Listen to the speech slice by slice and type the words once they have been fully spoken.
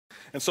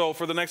And so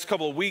for the next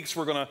couple of weeks,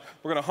 we're gonna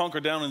hunker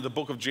down in the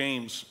book of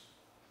James.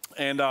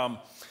 And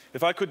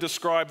if I could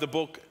describe the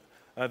book,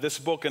 this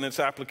book and its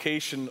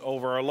application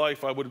over our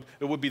life,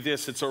 it would be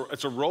this. It's a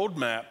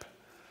roadmap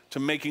to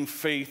making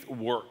faith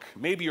work.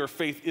 Maybe your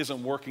faith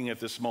isn't working at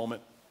this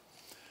moment.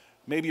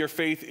 Maybe your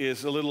faith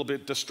is a little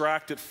bit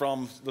distracted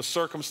from the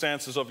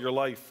circumstances of your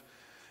life.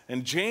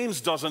 And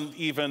James doesn't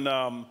even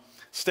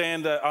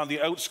stand on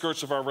the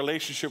outskirts of our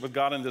relationship with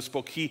God in this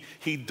book.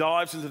 He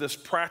dives into this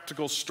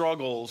practical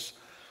struggles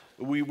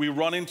we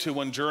run into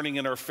when journeying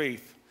in our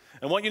faith.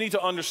 And what you need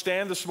to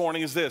understand this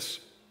morning is this,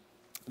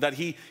 that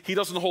he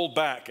doesn't hold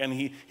back, and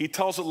he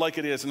tells it like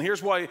it is. And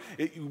here's why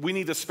we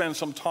need to spend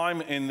some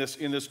time in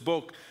this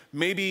book.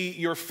 Maybe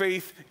your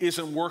faith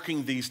isn't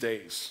working these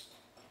days.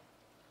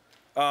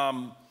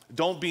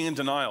 Don't be in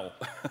denial,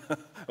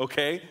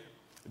 okay?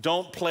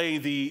 Don't play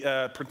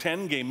the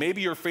pretend game.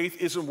 Maybe your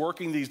faith isn't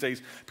working these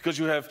days because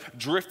you have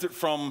drifted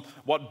from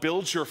what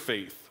builds your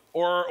faith.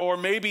 Or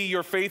maybe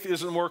your faith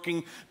isn't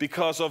working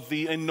because of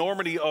the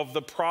enormity of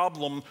the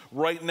problem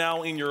right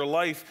now in your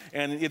life,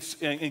 and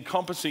it's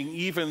encompassing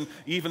even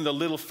the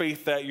little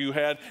faith that you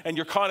had, and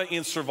you're kind of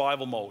in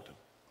survival mode.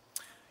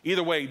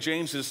 Either way,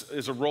 James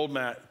is a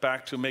roadmap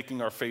back to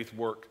making our faith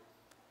work.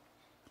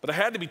 But it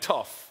had to be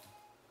tough.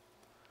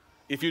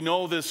 If you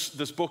know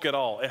this book at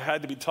all, it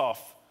had to be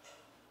tough.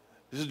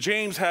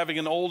 James having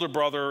an older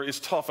brother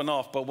is tough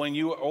enough, but when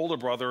your older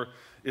brother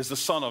is the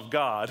son of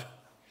God,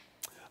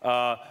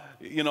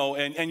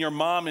 and your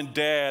mom and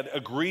dad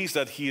agrees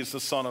that he is the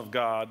son of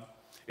God,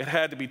 it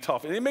had to be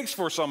tough. And it makes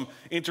for some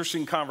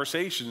interesting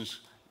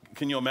conversations.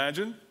 Can you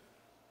imagine?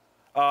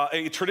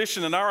 A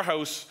tradition in our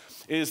house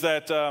is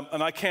that,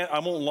 and I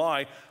won't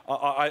lie,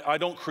 I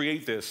don't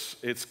create this.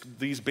 It's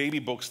these baby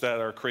books that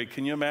are created.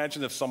 Can you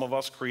imagine if some of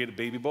us created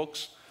baby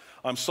books?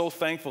 I'm so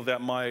thankful that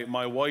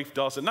my wife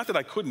does it. Not that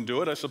I couldn't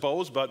do it, I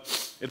suppose, but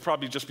it'd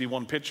probably just be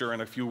one picture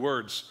and a few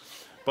words.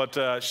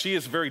 But she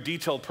is a very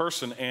detailed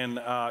person, and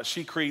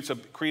she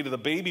created a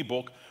baby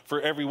book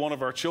for every one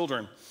of our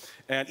children.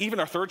 And even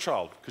our third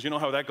child, because you know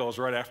how that goes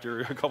right after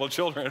a couple of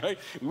children, right?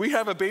 We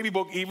have a baby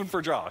book even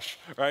for Josh,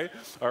 right?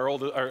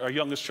 Our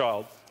youngest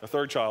child, our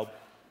third child.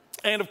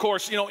 And of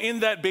course,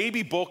 in that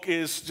baby book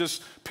is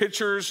just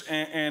pictures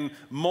and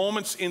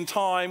moments in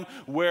time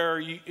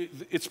where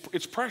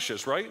it's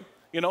precious, right?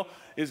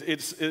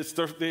 It's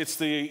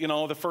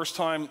the first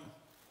time,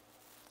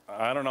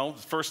 I don't know,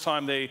 the first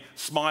time they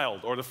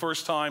smiled, or the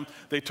first time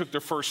they took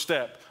their first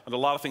step. And a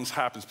lot of things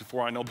happens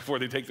before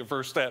they take their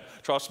first step.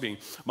 Trust me,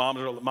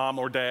 mom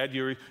or dad,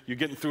 you're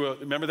getting through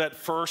remember that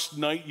first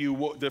night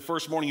the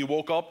first morning you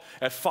woke up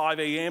at 5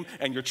 a.m.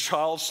 and your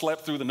child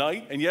slept through the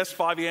night? And yes,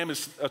 5 a.m.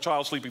 is a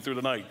child sleeping through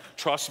the night.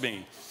 Trust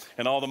me.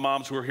 And all the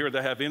moms who are here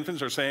that have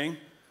infants are saying,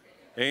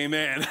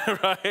 amen,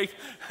 right?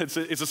 It's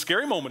a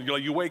scary moment.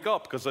 You wake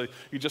up because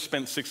you just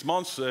spent 6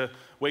 months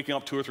waking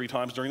up 2 or 3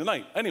 times during the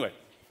night. Anyway.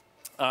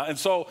 And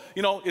so,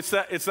 it's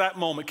that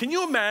moment. Can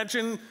you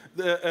imagine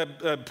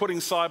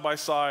putting side by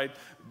side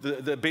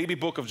the baby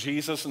book of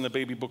Jesus and the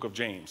baby book of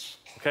James?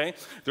 Okay?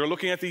 They're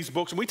looking at these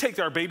books, and we take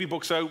our baby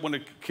books out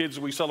when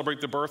we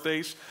celebrate their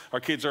birthdays. Our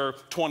kids are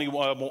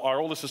 21, our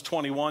oldest is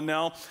 21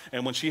 now,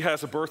 and when she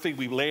has a birthday,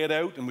 we lay it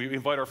out, and we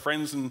invite our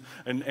friends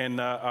and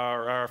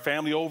our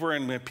family over,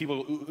 and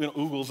people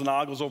oogles and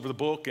ogles over the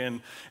book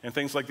and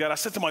things like that. I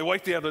said to my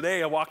wife the other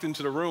day, I walked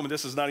into the room, and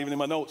this is not even in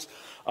my notes,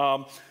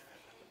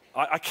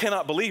 I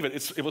cannot believe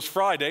it. It was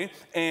Friday,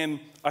 and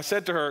I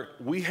said to her,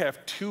 we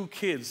have 2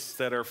 kids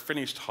that are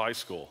finished high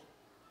school.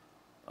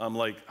 I'm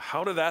like,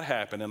 how did that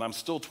happen? And I'm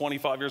still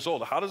 25 years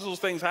old. How does those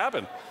things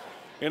happen?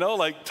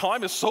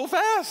 Time is so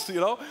fast,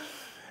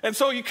 And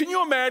so can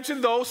you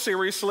imagine, though,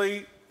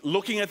 seriously,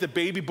 looking at the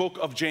baby book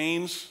of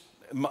James?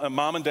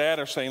 Mom and dad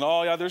are saying,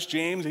 oh, yeah, there's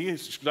James.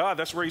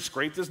 That's where he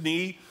scraped his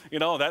knee.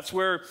 That's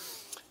where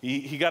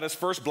he got his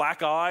first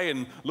black eye,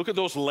 and look at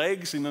those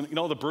legs and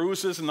the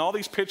bruises and all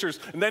these pictures,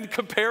 and then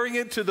comparing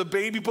it to the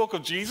baby book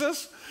of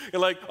Jesus.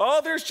 You're like, oh,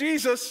 there's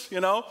Jesus,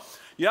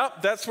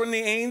 Yep, that's when the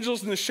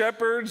angels and the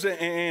shepherds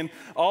and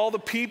all the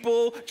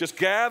people just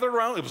gathered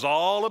around. It was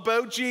all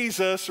about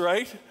Jesus,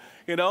 right?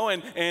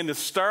 And the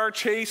star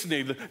chase,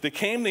 and they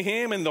came to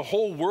him, and the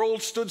whole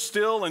world stood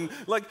still, and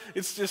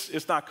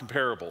it's not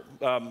comparable.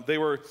 They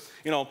were,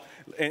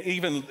 and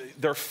even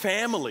their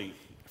family,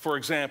 for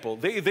example,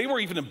 they were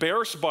even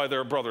embarrassed by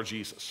their brother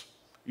Jesus.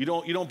 You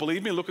don't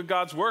believe me? Look at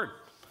God's word.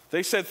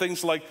 They said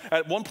things like,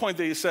 at one point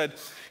they said,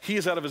 he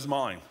is out of his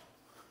mind.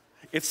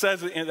 It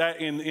says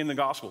in the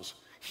Gospels,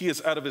 he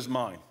is out of his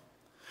mind.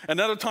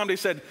 Another time they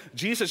said,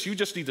 Jesus, you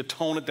just need to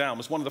tone it down. It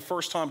was one of the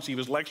first times he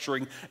was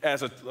lecturing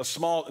as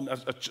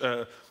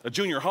a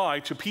junior high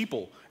to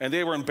people, and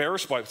they were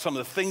embarrassed by some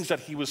of the things that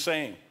he was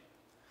saying.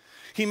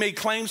 He made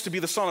claims to be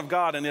the Son of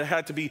God, and it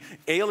had to be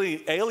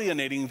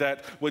alienating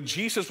that when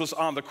Jesus was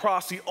on the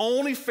cross, the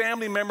only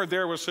family member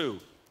there was who?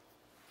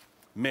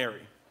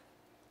 Mary.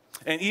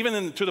 And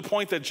even to the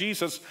point that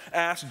Jesus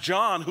asked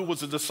John, who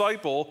was a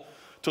disciple,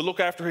 to look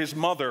after his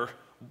mother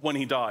when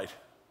he died.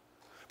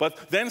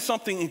 But then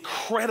something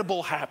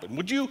incredible happened.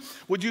 Would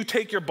you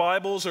take your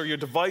Bibles or your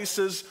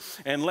devices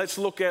and let's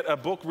look at a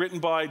book written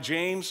by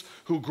James,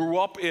 who grew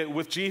up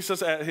with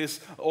Jesus as his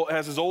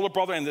older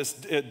brother and this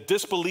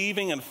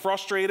disbelieving and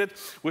frustrated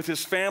with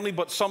his family,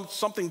 but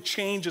something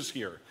changes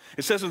here.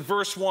 It says in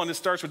verse 1, it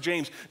starts with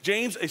James.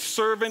 James, a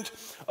servant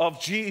of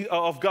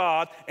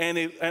God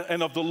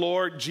and of the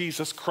Lord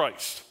Jesus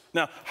Christ.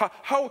 Now,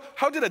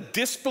 how did a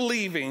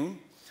disbelieving,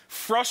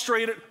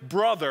 frustrated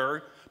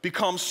brother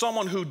become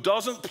someone who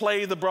doesn't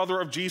play the brother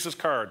of Jesus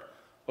card?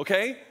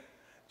 Okay?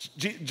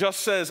 Just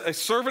says a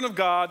servant of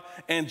God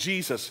and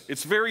Jesus.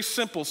 It's very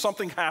simple.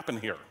 Something happened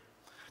here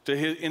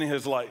in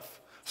his life.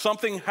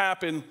 Something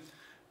happened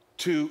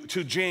to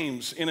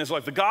James in his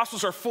life. The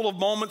Gospels are full of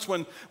moments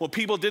when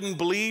people didn't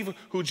believe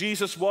who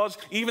Jesus was.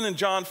 Even in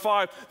John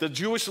 5, the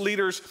Jewish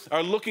leaders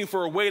are looking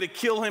for a way to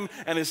kill him,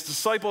 and his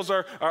disciples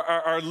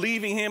are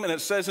leaving him. And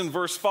it says in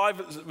chapter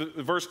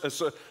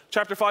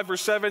 5,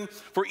 verse 7,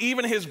 for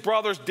even his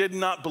brothers did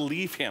not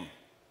believe him.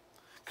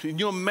 Can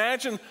you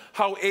imagine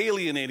how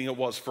alienating it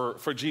was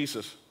for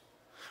Jesus?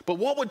 But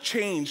what would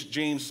change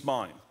James'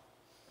 mind?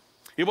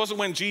 It wasn't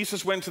when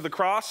Jesus went to the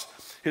cross.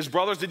 His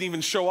brothers didn't even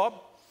show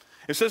up.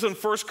 It says in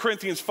 1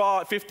 Corinthians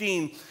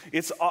 15,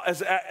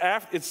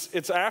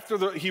 it's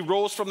after he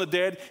rose from the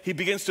dead, he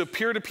begins to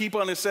appear to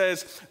people, and it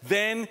says,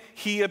 then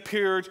he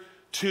appeared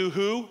to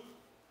who?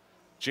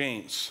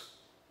 James.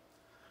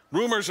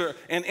 Rumors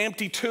and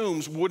empty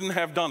tombs wouldn't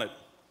have done it.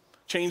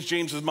 Changed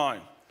James's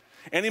mind.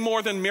 Any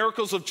more than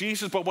miracles of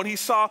Jesus, but when he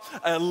saw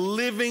a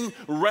living,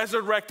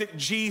 resurrected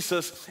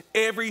Jesus,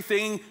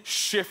 everything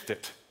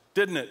shifted,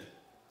 didn't it?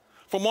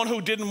 From one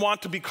who didn't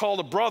want to be called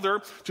a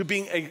brother to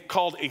being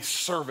called a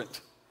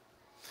servant.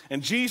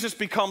 And James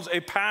becomes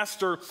a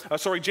pastor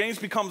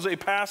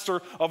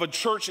of a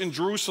church in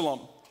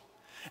Jerusalem.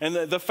 And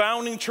the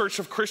founding church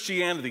of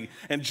Christianity.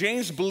 And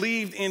James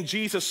believed in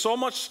Jesus so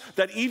much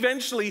that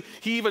eventually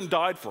he even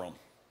died for him,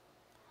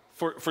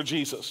 for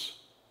Jesus.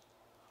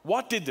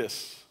 What did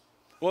this?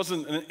 It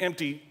wasn't an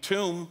empty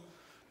tomb,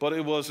 but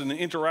it was an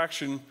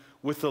interaction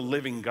with the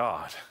living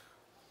God.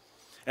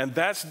 And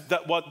that's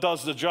what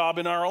does the job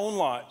in our own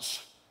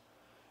lives.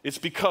 It's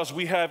because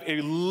we have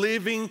a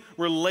living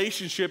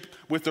relationship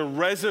with the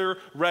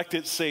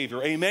resurrected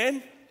Savior.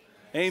 Amen?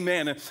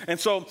 Amen. And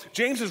so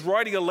James is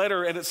writing a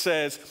letter, and it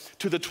says,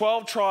 to the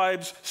 12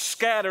 tribes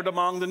scattered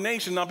among the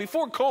nation. Now,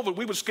 before COVID,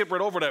 we would skip right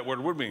over that word,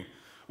 wouldn't we?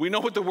 We know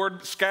what the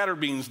word scattered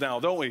means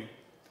now, don't we?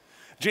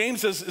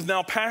 James is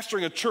now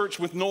pastoring a church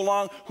with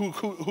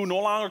who no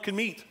longer can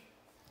meet.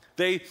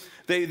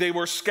 They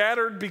were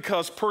scattered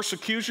because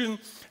persecution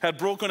had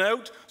broken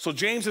out. So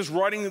James is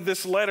writing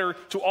this letter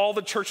to all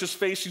the churches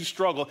facing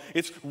struggle.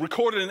 It's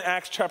recorded in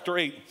Acts chapter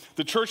 8.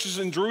 The churches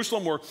in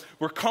Jerusalem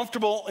were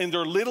comfortable in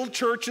their little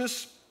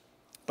churches,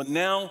 but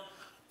now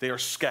they are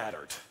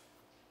scattered.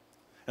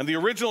 And the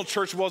original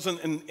church wasn't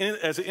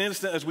as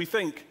innocent as we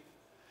think.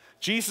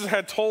 Jesus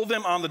had told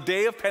them on the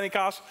day of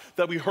Pentecost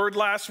that we heard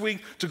last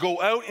week to go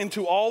out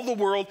into all the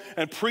world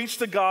and preach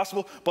the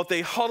gospel, but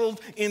they huddled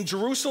in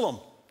Jerusalem.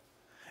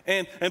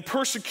 And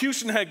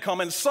persecution had come,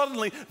 and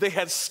suddenly they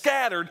had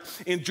scattered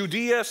in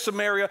Judea,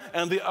 Samaria,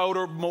 and the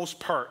outermost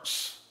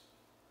parts.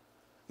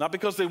 Not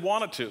because they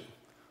wanted to,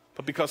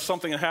 but because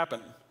something had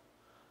happened.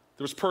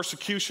 There was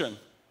persecution.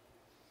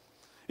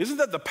 Isn't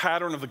that the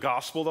pattern of the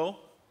gospel, though?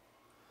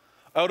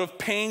 Out of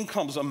pain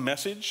comes a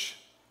message.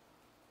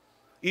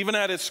 Even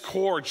at its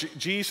core,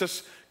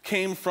 Jesus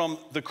came from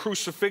the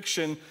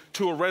crucifixion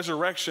to a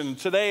resurrection.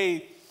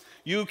 Today,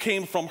 you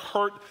came from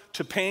hurt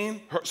to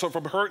pain, so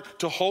from hurt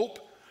to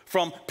hope,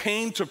 from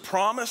pain to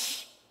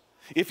promise.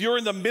 If you're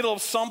in the middle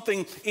of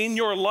something in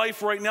your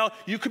life right now,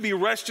 you could be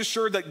rest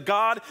assured that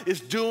God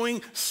is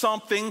doing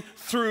something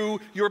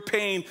through your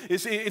pain.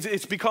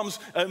 It becomes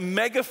a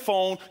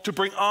megaphone to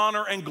bring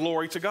honor and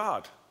glory to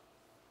God.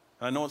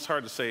 I know it's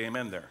hard to say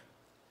amen there,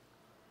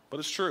 but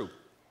it's true.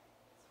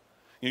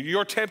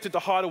 You're tempted to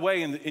hide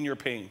away in your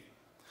pain.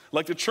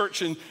 Like the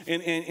church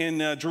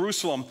in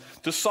Jerusalem,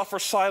 to suffer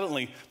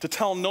silently, to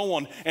tell no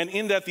one, and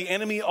in that the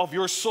enemy of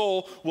your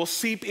soul will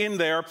seep in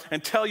there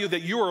and tell you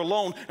that you are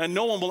alone and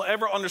no one will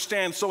ever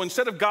understand. So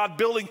instead of God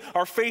building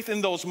our faith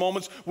in those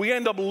moments, we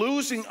end up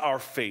losing our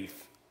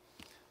faith.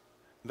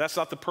 That's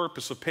not the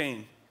purpose of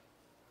pain.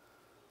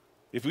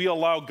 If we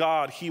allow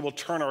God, He will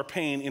turn our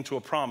pain into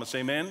a promise.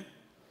 Amen?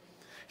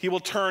 He will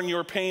turn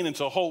your pain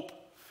into hope.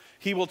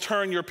 He will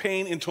turn your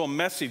pain into a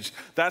message.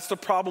 That's the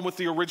problem with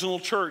the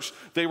original church.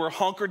 They were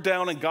hunkered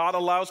down, and God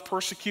allows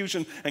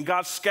persecution, and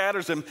God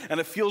scatters them, and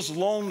it feels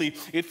lonely.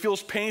 It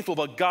feels painful,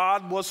 but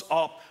God was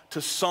up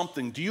to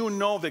something. Do you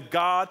know that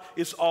God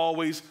is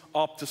always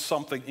up to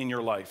something in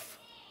your life?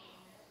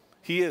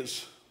 He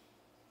is.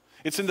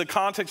 It's in the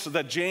context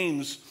that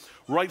James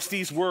writes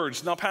these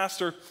words. Now,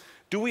 Pastor,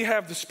 do we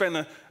have to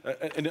spend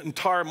an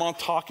entire month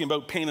talking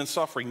about pain and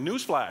suffering?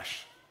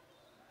 Newsflash.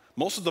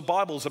 Most of the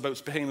Bible is about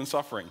pain and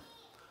suffering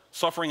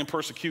and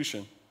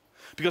persecution.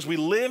 Because we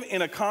live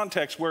in a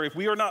context where if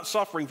we are not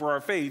suffering for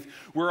our faith,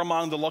 we're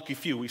among the lucky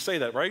few. We say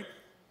that, right?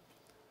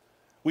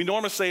 We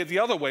normally say it the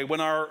other way. When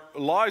our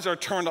lives are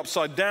turned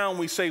upside down,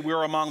 we say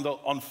we're among the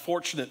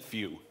unfortunate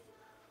few.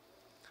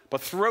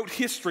 But throughout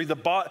history, the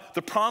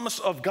promise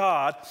of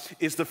God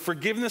is the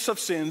forgiveness of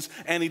sins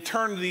and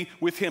eternity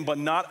with him, but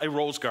not a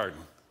rose garden.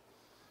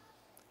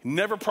 He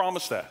never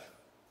promised that.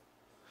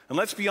 And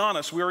let's be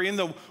honest, we are in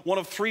one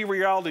of three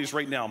realities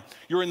right now.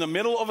 You're in the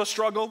middle of a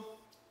struggle,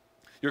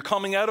 you're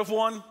coming out of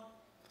one,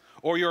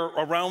 or you're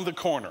around the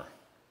corner.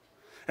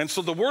 And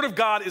so the Word of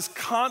God is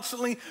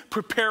constantly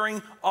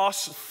preparing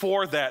us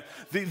for that.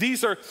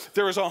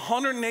 There is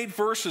 108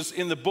 verses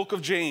in the book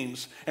of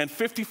James and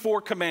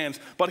 54 commands.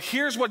 But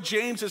here's what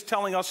James is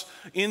telling us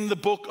in the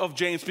book of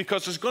James,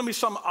 because there's going to be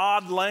some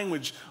odd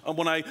language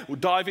when I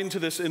dive into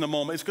this in a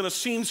moment. It's going to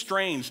seem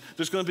strange.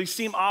 There's going to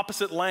seem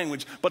opposite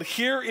language. But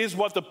here is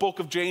what the book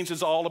of James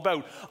is all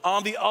about.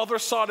 On the other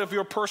side of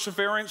your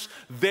perseverance,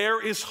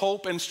 there is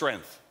hope and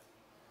strength.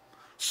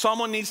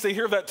 Someone needs to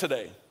hear that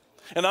today.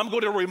 And I'm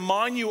going to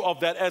remind you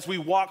of that as we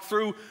walk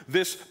through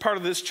this part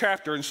of this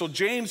chapter. And so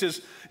James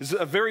is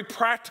a very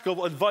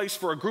practical advice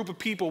for a group of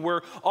people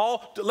where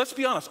let's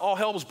be honest, all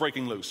hell was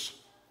breaking loose.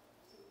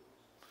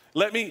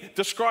 Let me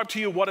describe to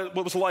you what it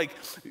was like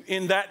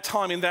in that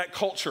time, in that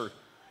culture.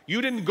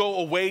 You didn't go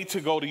away to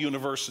go to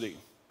university.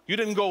 You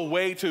didn't go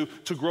away to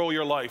grow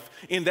your life.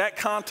 In that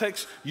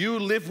context, you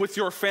lived with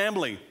your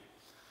family.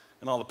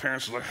 And all the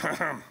parents were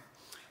like,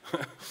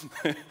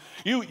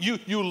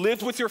 You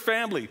lived with your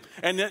family.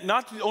 And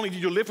not only did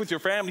you live with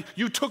your family,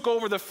 you took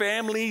over the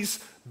family's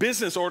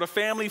business or the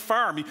family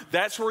farm.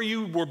 That's where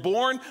you were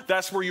born,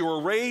 that's where you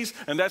were raised,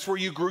 and that's where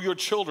you grew your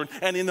children.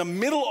 And in the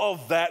middle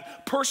of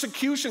that,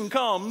 persecution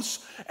comes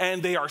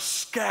and they are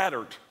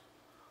scattered.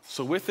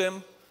 So with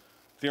them,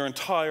 their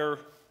entire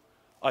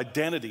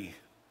identity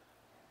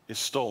is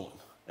stolen.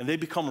 And they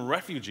become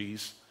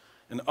refugees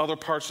in other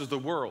parts of the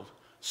world.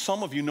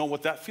 Some of you know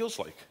what that feels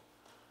like.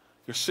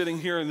 You're sitting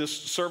here in this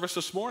service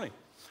this morning,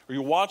 or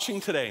you're watching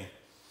today,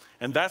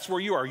 and that's where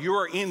you are. You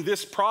are in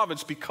this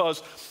province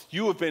because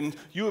you have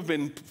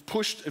been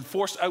pushed and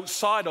forced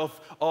outside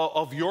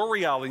of your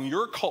reality and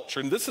your culture.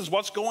 And this is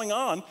what's going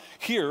on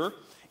here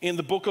in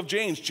the book of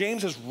James.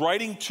 James is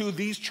writing to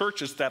these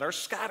churches that are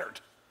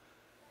scattered.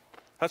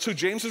 That's who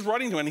James is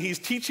writing to, and he's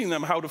teaching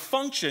them how to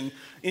function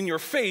in your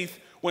faith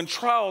when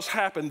trials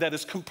happen that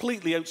is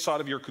completely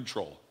outside of your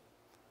control.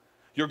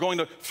 You're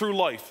going through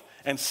life,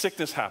 and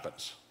sickness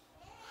happens.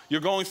 You're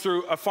going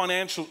through a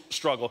financial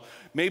struggle.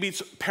 Maybe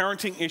it's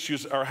parenting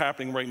issues are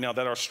happening right now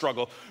that are a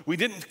struggle. We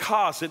didn't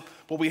cause it,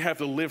 but we have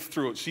to live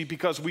through it. See,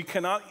 because we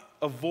cannot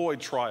avoid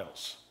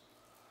trials,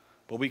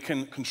 but we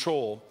can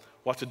control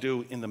what to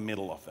do in the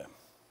middle of them.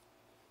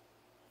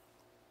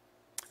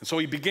 And so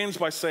he begins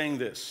by saying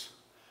this: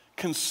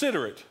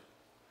 consider it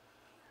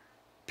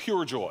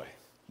pure joy,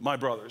 my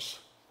brothers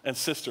and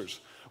sisters,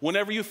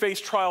 whenever you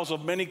face trials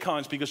of many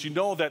kinds, because you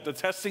know that the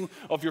testing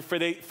of your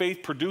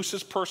faith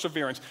produces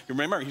perseverance. You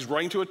remember, he's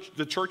writing to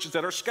the churches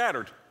that are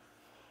scattered.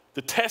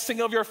 The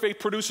testing of your faith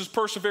produces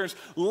perseverance.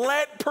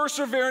 Let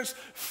perseverance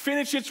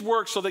finish its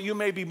work so that you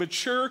may be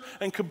mature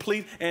and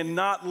complete and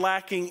not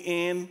lacking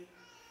in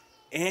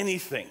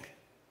anything.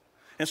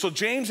 And so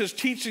James is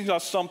teaching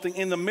us something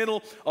in the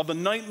middle of the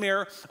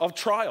nightmare of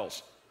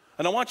trials.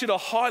 And I want you to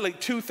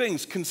highlight two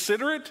things: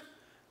 consider it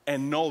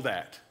and know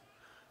that.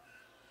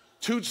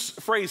 Two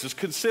phrases: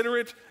 consider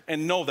it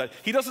and know that.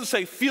 He doesn't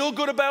say feel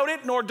good about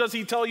it, nor does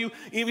he tell you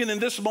even in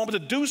this moment to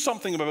do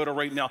something about it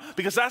right now,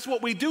 because that's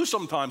what we do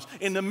sometimes.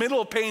 In the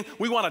middle of pain,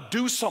 we want to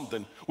do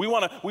something. We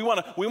want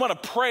to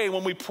pray.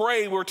 When we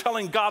pray, we're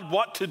telling God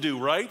what to do,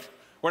 right?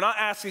 We're not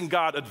asking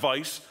God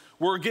advice.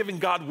 We're giving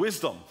God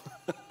wisdom.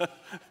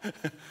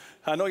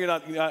 I know you're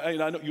not.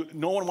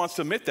 No one wants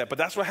to admit that, but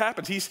that's what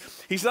happens.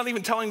 He's not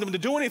even telling them to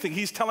do anything.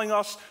 He's telling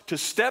us to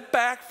step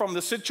back from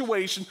the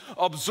situation,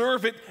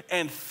 observe it,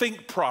 and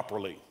think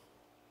properly.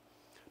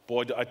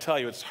 Boy, I tell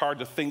you, it's hard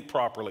to think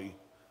properly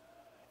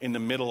in the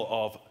middle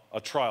of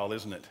a trial,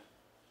 isn't it?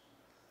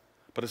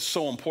 But it's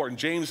so important.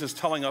 James is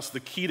telling us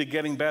the key to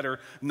getting better,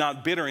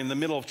 not bitter, in the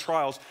middle of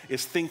trials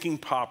is thinking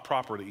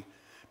properly,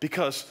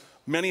 because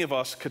many of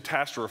us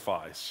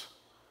catastrophize,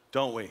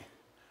 don't we?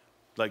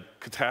 Like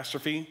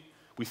catastrophe.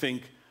 We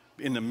think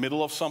in the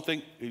middle of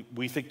something,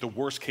 we think the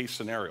worst case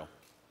scenario.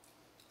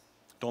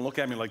 Don't look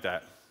at me like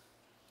that.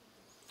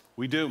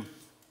 We do.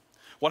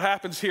 What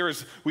happens here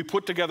is we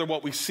put together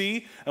what we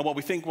see and what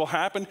we think will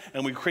happen,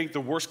 and we create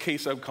the worst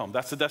case outcome.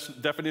 That's the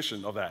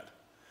definition of that.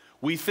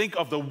 We think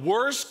of the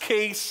worst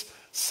case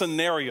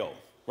scenario,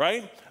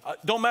 right?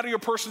 Don't matter your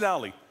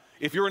personality.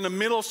 If you're in the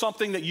middle of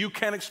something that you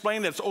can't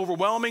explain, that's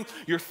overwhelming,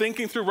 you're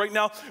thinking through right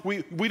now,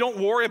 we don't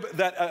worry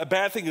that a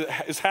bad thing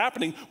is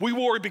happening. We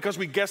worry because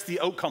we guess the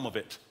outcome of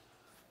it.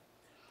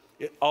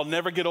 I'll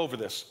never get over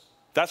this.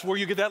 That's where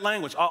you get that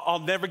language. I'll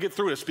never get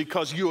through this,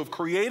 because you have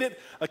created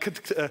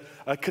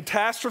a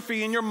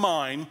catastrophe in your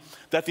mind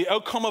that the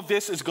outcome of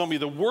this is going to be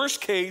the worst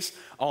case.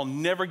 I'll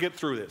never get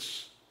through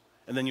this.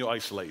 And then you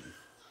isolate.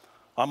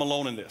 I'm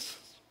alone in this.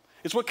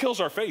 It's what kills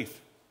our faith.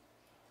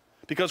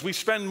 Because we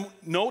spend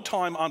no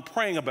time on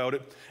praying about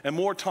it and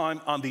more time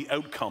on the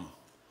outcome.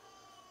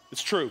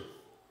 It's true.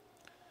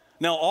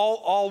 Now,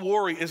 all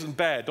worry isn't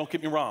bad. Don't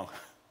get me wrong.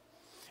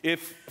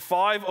 If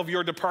 5 of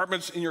your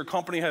departments in your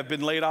company have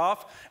been laid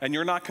off and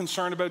you're not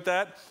concerned about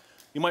that,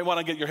 you might want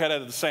to get your head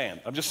out of the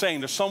sand. I'm just saying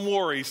there's some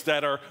worries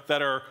that are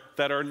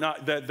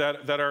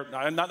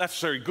not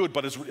necessarily good,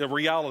 but is a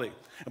reality.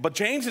 But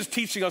James is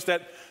teaching us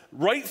that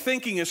right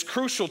thinking is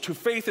crucial to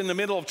faith in the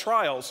middle of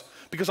trials,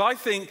 because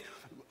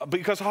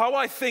how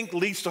I think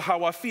leads to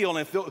how I feel, and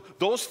if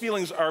those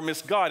feelings are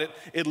misguided,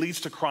 it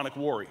leads to chronic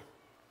worry.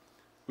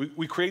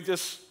 We create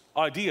this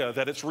idea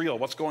that it's real.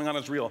 What's going on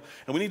is real.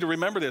 And we need to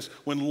remember this.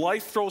 When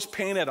life throws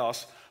pain at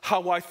us,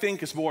 how I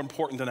think is more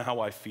important than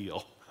how I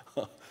feel.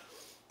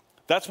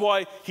 That's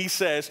why he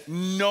says,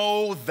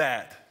 know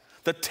that.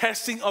 The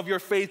testing of your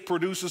faith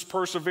produces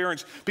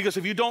perseverance. Because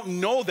if you don't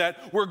know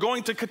that, we're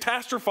going to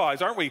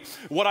catastrophize, aren't we?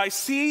 What I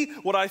see,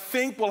 what I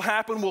think will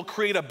happen will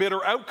create a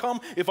bitter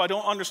outcome if I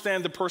don't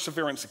understand the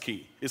perseverance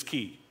is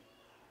key.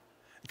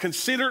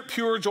 Consider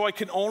pure joy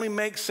can only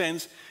make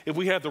sense if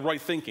we have the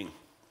right thinking.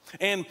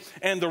 And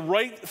the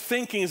right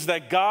thinking is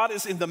that God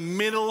is in the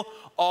middle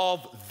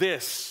of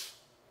this.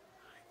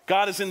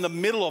 God is in the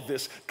middle of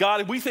this.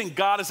 We think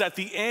God is at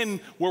the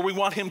end where we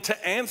want him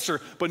to answer.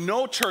 But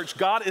no, church,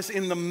 God is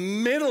in the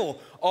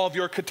middle of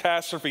your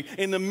catastrophe,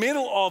 in the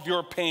middle of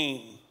your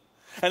pain.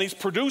 And he's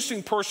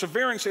producing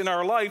perseverance in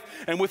our life.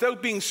 And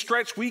without being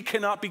stretched, we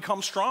cannot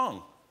become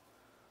strong.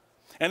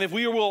 And if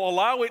we will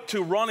allow it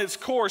to run its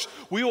course,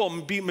 we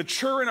will be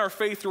mature in our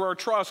faith through our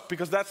trust,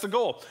 because that's the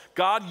goal.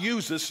 God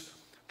uses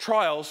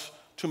trials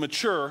to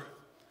mature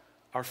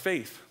our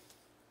faith.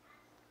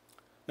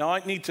 Now,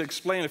 I need to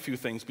explain a few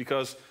things,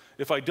 because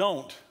if I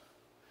don't,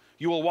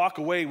 you will walk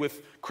away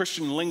with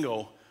Christian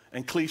lingo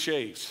and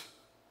cliches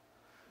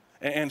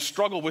and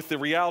struggle with the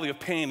reality of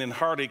pain and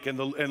heartache and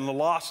the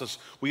losses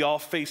we all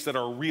face that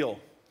are real.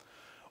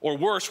 Or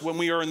worse, when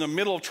we are in the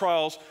middle of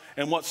trials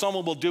and what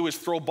someone will do is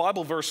throw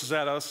Bible verses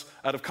at us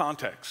out of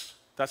context.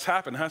 That's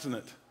happened, hasn't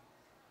it?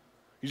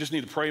 You just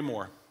need to pray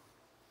more.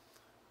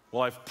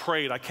 Well, I've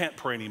prayed. I can't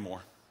pray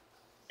anymore.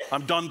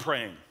 I'm done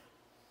praying.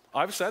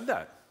 I've said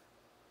that.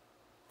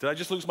 Did I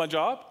just lose my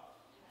job?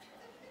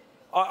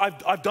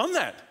 I've done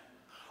that.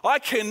 I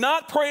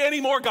cannot pray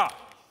anymore, God.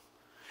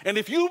 And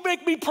if you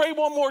make me pray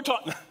one more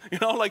time,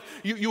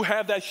 you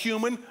have that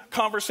human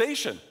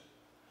conversation.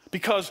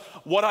 Because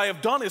what I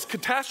have done is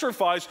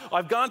catastrophized.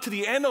 I've gone to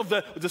the end of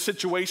the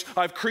situation.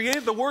 I've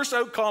created the worst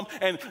outcome.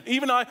 And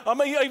I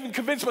may even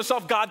convince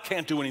myself God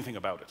can't do anything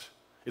about it.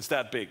 It's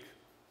that big.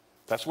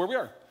 That's where we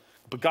are.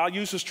 But God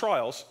uses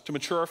trials to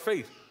mature our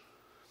faith.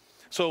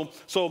 So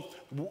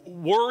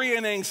worry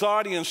and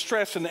anxiety and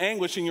stress and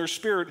anguish in your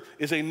spirit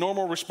is a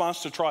normal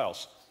response to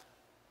trials.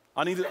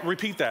 I need to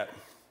repeat that,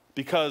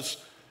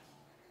 because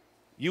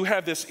you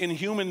have this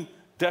inhuman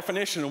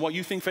definition of what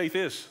you think faith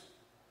is.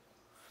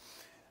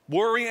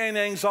 Worry and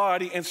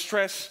anxiety and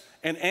stress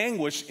and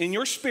anguish in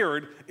your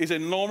spirit is a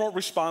normal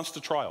response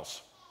to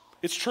trials.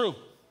 It's true.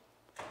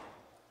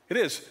 It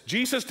is.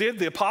 Jesus did.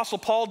 The Apostle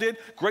Paul did.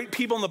 Great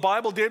people in the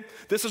Bible did.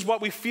 This is what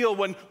we feel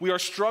when we are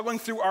struggling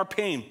through our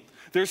pain.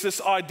 There's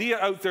this idea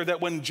out there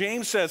that when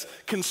James says,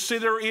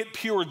 consider it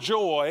pure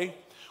joy,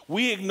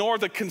 we ignore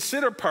the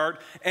consider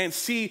part and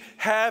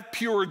have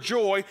pure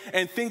joy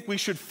and think we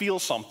should feel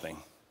something.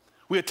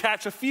 We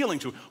attach a feeling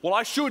to it. Well,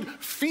 I should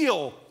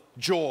feel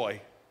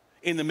joy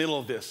in the middle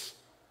of this.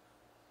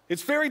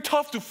 It's very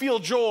tough to feel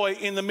joy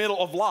in the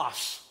middle of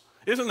loss,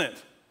 isn't it?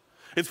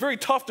 It's very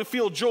tough to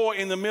feel joy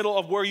in the middle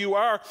of where you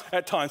are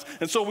at times.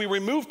 And so we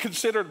remove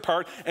considered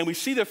part and we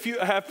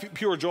have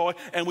pure joy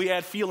and we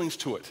add feelings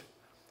to it.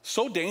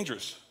 So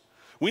dangerous.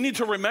 We need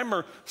to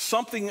remember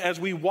something as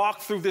we walk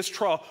through this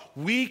trial.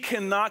 We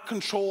cannot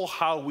control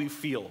how we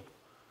feel.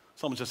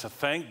 Someone just said,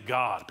 thank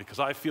God, because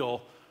I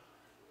feel,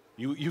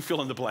 you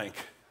fill in the blank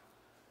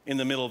in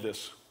the middle of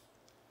this.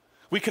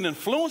 We can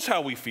influence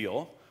how we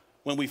feel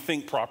when we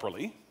think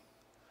properly,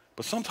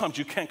 but sometimes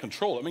you can't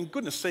control it. I mean,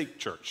 goodness sake,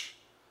 church.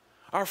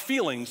 Our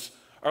feelings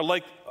are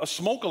like a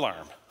smoke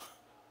alarm.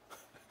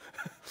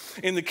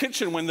 In the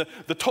kitchen, when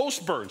the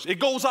toast burns, it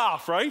goes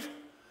off, right?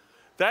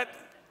 That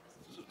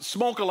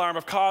smoke alarm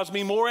have caused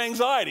me more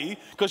anxiety,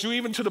 because you're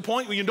even to the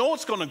point where you know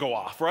it's going to go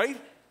off, right?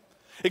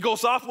 It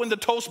goes off when the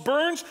toast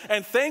burns,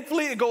 and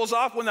thankfully it goes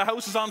off when the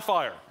house is on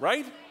fire,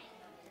 right?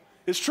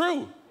 It's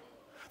true.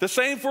 The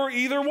same for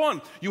either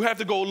one. You have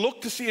to go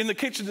look to see in the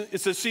kitchen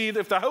to see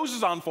if the house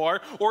is on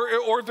fire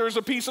or there's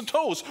a piece of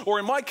toast. Or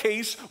in my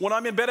case, when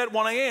I'm in bed at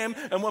 1 a.m.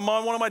 and when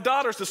one of my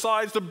daughters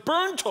decides to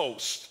burn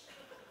toast.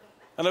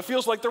 And it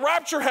feels like the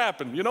rapture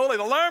happened. Like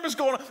the alarm is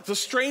going on. It's the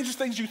strangest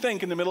things you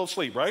think in the middle of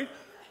sleep, right?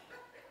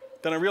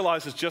 Then I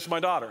realize it's just my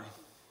daughter.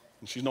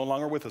 And she's no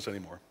longer with us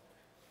anymore.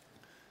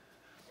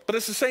 But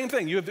it's the same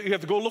thing. You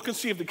have to go look and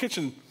see if the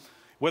kitchen,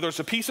 whether it's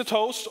a piece of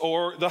toast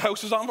or the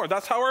house is on fire.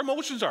 That's how our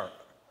emotions are.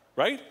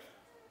 Right?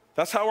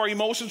 That's how our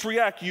emotions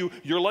react.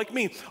 You're like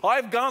me.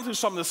 I've gone through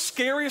some of the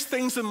scariest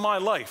things in my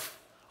life.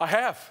 I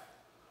have.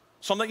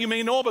 Some that you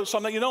may know about,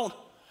 some that you don't.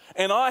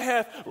 And I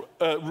have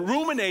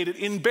ruminated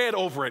in bed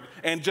over it,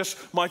 and just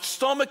my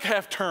stomach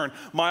have turned,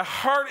 my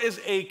heart is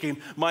aching,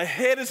 my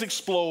head is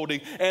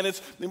exploding, and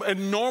it's a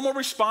normal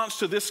response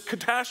to this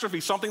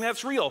catastrophe, something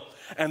that's real.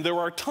 And there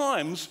are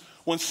times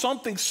when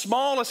something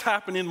small has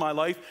happened in my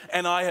life,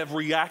 and I have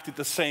reacted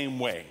the same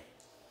way.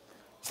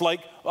 It's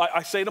like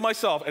I say to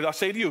myself, and I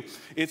say to you,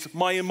 it's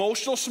my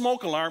emotional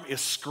smoke alarm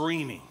is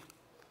screaming.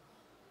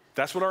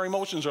 That's what our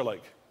emotions are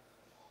like.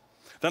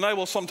 Then I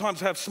will sometimes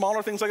have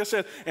smaller things, like I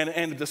said,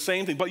 and the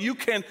same thing. But you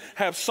can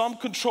have some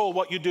control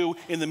what you do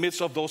in the midst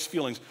of those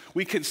feelings.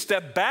 We can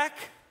step back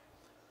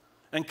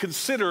and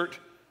consider it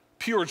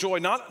pure joy,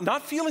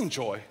 not feeling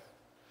joy,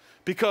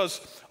 because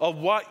of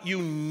what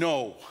you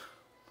know,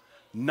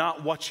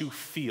 not what you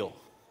feel.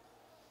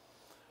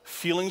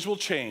 Feelings will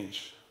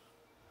change,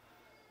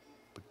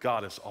 but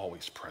God is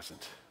always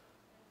present.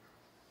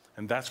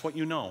 And that's what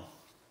you know.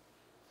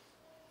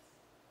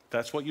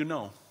 That's what you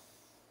know.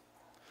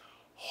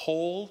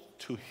 Hold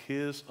to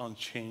his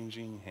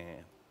unchanging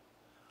hand.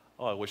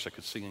 Oh, I wish I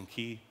could sing in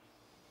key.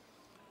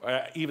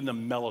 Even the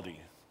melody.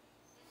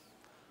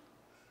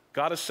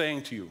 God is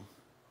saying to you,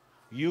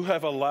 you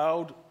have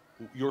allowed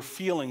your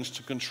feelings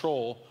to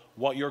control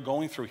what you're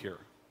going through here.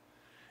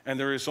 And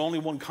there is only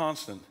one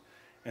constant,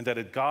 and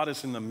that God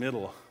is in the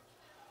middle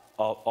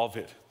of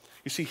it.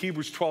 You see,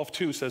 Hebrews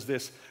 12:2 says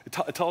this.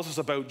 It tells us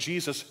about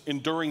Jesus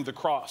enduring the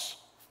cross.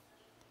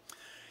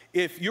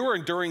 If you're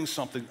enduring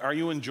something, are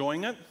you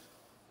enjoying it?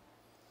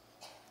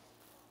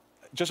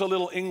 Just a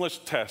little English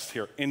test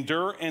here.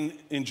 Endure and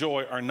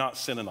enjoy are not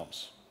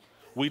synonyms.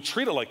 We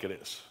treat it like it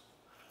is.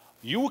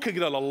 You could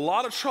get in a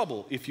lot of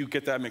trouble if you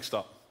get that mixed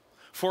up.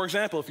 For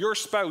example, if your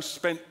spouse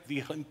spent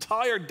the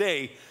entire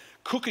day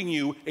cooking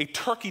you a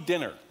turkey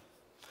dinner,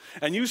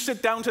 and you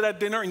sit down to that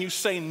dinner and you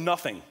say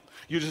nothing.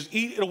 You just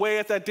eat away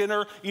at that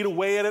dinner, eat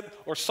away at it,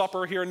 or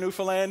supper here in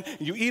Newfoundland,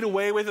 and you eat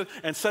away with it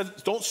and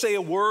don't say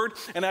a word,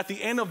 and at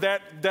the end of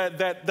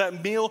that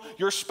meal,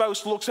 your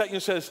spouse looks at you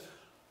and says,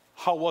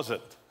 "How was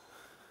it?"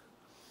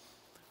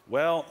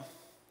 Well,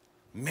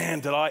 man,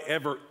 did I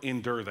ever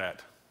endure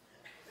that.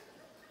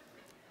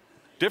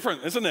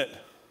 Different, isn't it?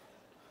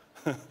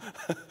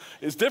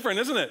 It's different,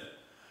 isn't it?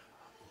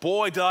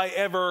 Boy, did I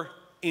ever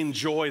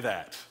enjoy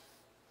that.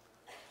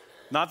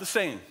 Not the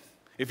same.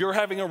 If you're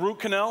having a root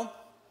canal,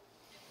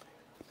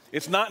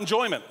 it's not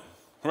enjoyment,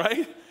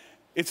 right?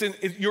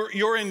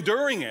 You're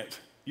enduring it.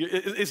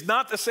 It's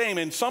not the same.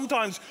 And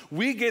sometimes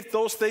we get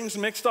those things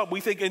mixed up.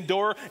 We think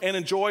endure and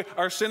enjoy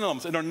are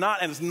synonyms, and they're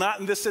not, and it's not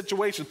in this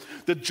situation.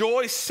 The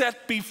joy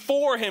set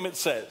before him, it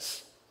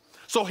says.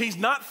 So he's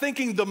not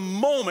thinking the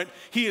moment.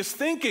 He is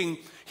thinking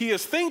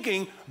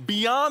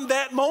beyond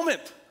that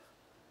moment.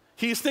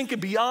 He is thinking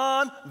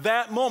beyond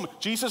that moment.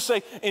 Jesus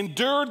say,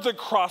 endured the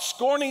cross,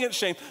 scorning its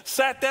shame,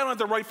 sat down at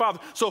the right Father.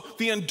 So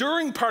the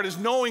enduring part is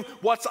knowing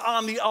what's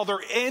on the other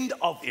end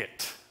of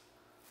it.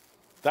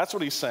 That's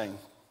what he's saying.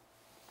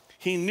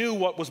 He knew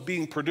what was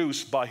being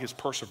produced by his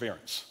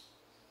perseverance.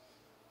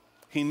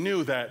 He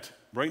knew that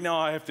right now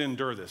I have to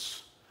endure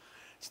this.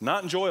 It's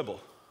not enjoyable,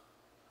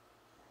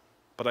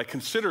 but I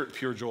consider it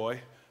pure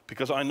joy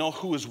because I know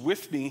who is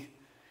with me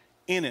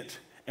in it.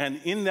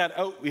 And in that,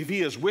 if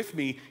he is with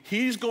me,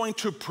 he's going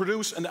to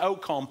produce an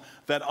outcome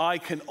that I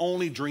can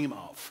only dream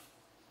of.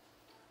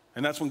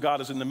 And that's when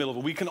God is in the middle of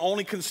it. We can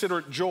only consider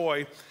it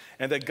joy,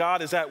 and that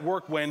God is at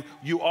work when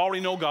you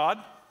already know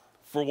God,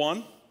 for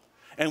one,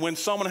 and when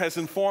someone has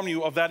informed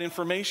you of that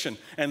information.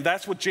 And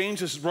that's what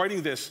James is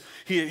writing this.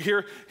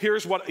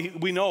 Here's what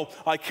we know.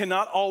 I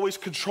cannot always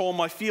control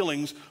my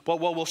feelings, but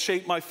what will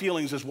shape my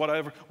feelings is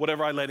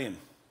whatever I let in.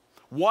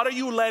 What are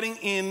you letting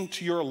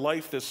into your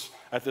life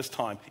at this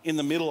time, in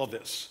the middle of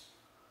this?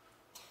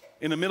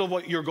 In the middle of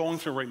what you're going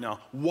through right now.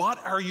 What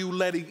are you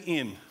letting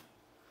in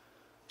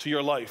to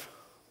your life?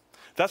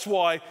 That's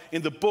why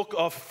in the book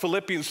of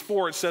Philippians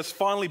 4, it says,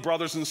 finally,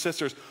 brothers and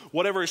sisters,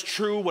 whatever is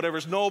true, whatever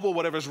is noble,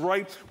 whatever is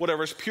right,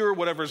 whatever is pure,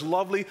 whatever is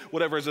lovely,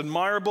 whatever is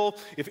admirable,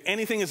 if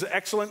anything is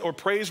excellent or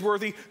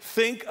praiseworthy,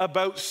 think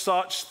about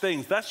such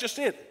things. That's just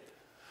it.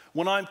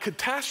 When I'm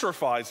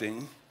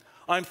catastrophizing,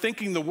 I'm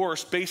thinking the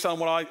worst based on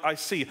what I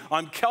see.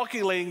 I'm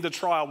calculating the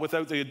trial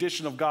without the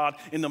addition of God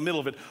in the middle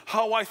of it.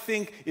 How I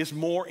think is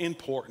more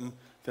important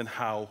than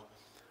how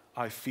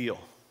I feel.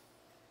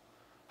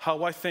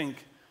 How I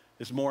think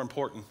is more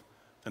important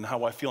than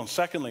how I feel. And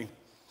secondly,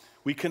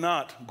 we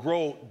cannot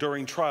grow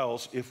during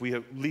trials if we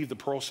leave the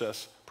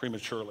process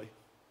prematurely.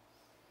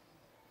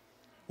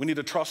 We need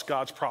to trust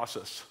God's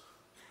process.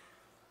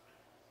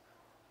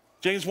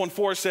 James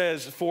 1:4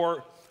 says,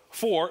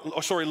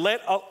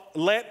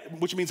 let,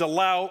 which means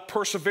allow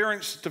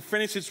perseverance to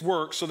finish its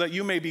work so that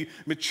you may be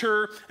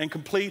mature and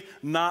complete,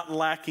 not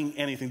lacking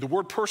anything. The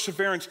word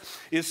perseverance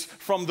is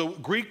from the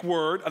Greek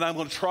word, and I'm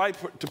going to try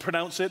to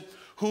pronounce it,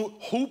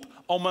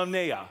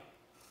 hupomneia.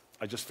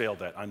 I just failed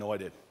that. I know I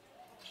did.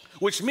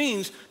 Which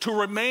means to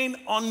remain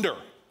under.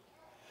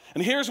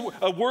 And here's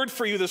a word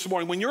for you this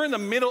morning. When you're in the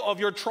middle of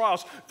your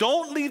trials,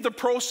 don't leave the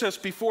process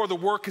before the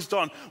work is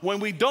done. When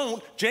we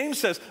don't, James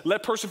says,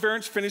 let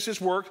perseverance finish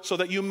its work so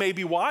that you may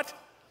be what?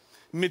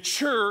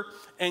 mature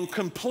and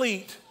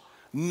complete,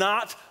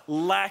 not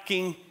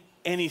lacking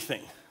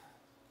anything.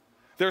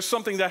 There's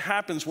something that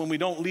happens when we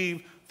don't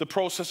leave the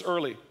process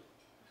early.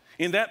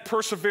 In that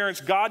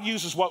perseverance, God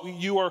uses what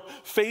you are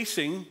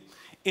facing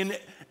in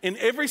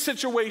every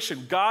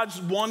situation.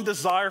 God's one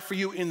desire for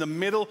you in the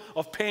middle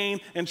of pain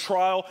and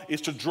trial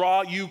is to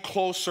draw you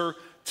closer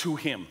to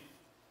Him.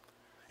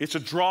 It's to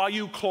draw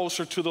you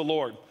closer to the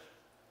Lord.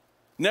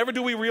 Never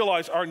do we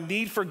realize our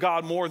need for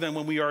God more than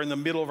when we are in the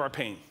middle of our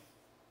pain.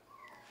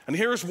 And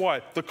here's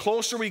why. The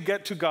closer we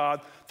get to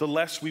God, the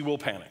less we will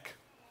panic.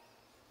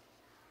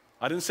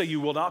 I didn't say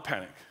you will not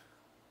panic.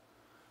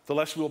 The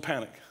less we will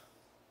panic.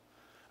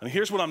 And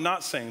here's what I'm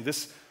not saying.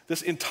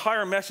 This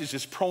entire message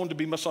is prone to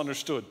be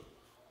misunderstood.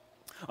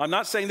 I'm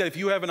not saying that if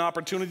you have an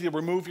opportunity to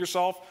remove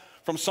yourself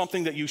from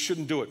something that you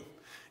shouldn't do it.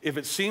 If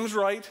it seems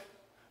right,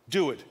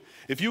 do it.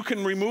 If you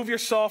can remove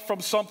yourself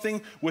from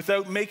something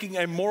without making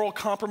a moral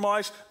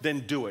compromise,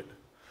 then do it.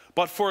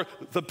 But for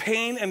the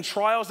pain and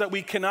trials that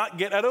we cannot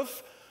get out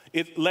of,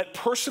 let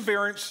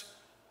perseverance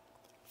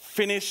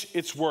finish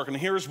its work. And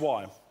here's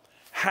why.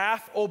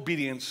 Half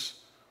obedience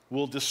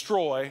will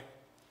destroy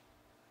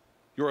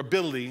your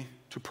ability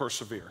to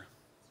persevere.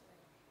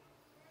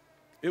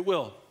 It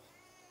will.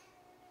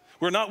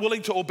 We're not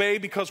willing to obey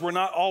because we're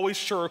not always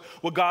sure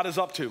what God is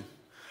up to.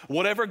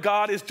 Whatever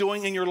God is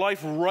doing in your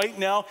life right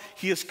now,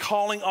 He is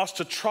calling us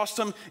to trust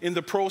Him in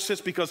the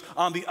process, because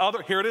on the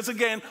other, here it is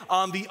again,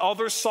 on the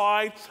other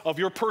side of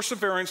your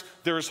perseverance,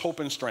 there is hope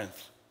and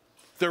strength.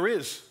 There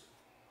is.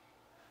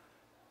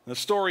 The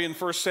story in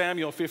 1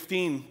 Samuel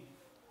 15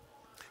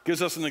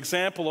 gives us an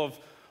example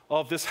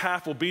of this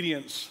half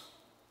obedience.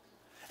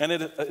 And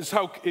it is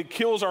how it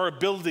kills our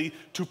ability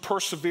to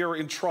persevere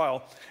in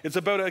trial. It's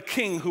about a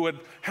king who had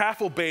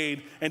half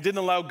obeyed and didn't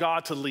allow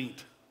God to lead.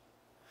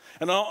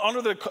 And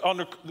under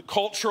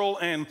cultural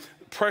and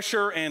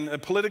pressure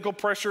and political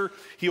pressure,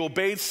 he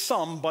obeyed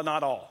some, but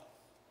not all.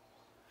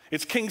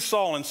 It's King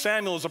Saul, and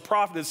Samuel is a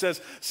prophet. It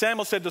says,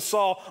 Samuel said to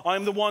Saul, I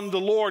am the one the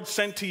Lord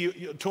sent to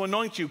you to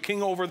anoint you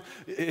king over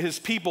his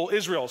people,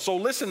 Israel. So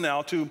listen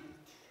now to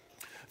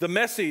the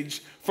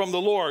message from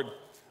the Lord.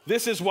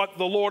 This is what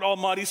the Lord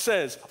Almighty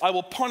says. I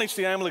will punish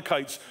the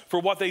Amalekites for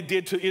what they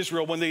did to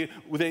Israel when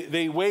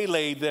they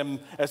waylaid them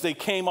as they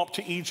came up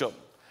to Egypt.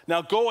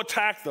 Now go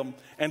attack them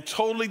and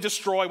totally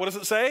destroy, what does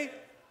it say?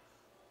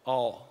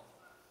 All.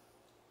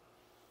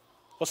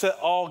 What's that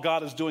all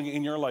God is doing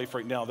in your life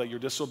right now that you're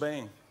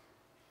disobeying?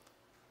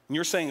 And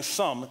you're saying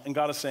some, and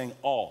God is saying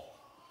all.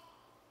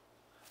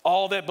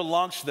 All that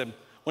belongs to them.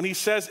 When He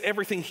says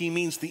everything, He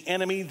means the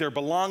enemy, their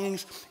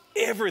belongings,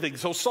 everything.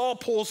 So Saul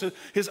pulls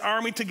his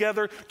army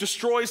together,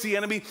 destroys the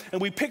enemy, and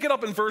we pick it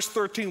up in verse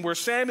 13 where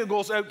Samuel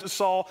goes out to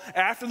Saul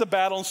after the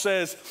battle and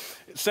says,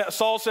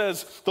 Saul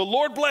says, the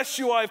Lord bless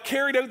you, I have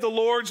carried out the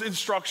Lord's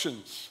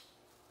instructions.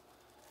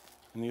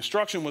 And the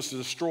instruction was to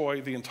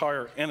destroy the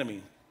entire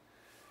enemy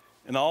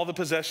and all the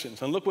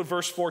possessions. And look what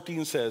verse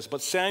 14 says.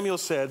 But Samuel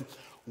said,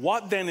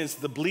 what then is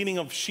the bleating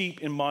of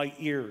sheep in my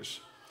ears?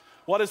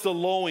 What is the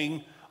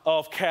lowing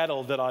of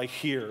cattle that I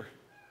hear?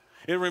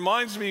 It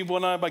reminds me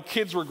when my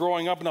kids were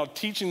growing up and I was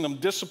teaching them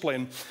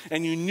discipline,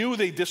 and you knew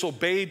they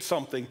disobeyed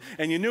something,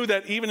 and you knew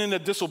that even in the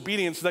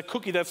disobedience, that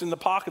cookie that's in the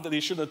pocket that they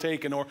shouldn't have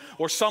taken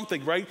or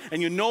something, right?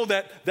 And you know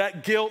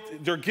that guilt,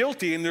 they're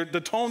guilty, and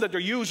the tone that they're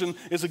using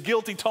is a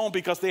guilty tone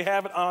because they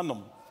have it on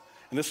them.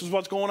 And this is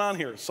what's going on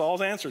here.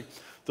 Saul's answered.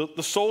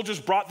 The soldiers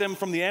brought them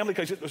from the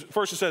Amalekites.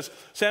 First it says,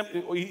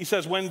 he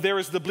says, when there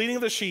is the bleating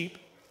of the sheep,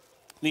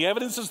 the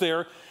evidence is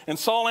there, and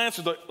Saul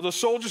answered, the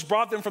soldiers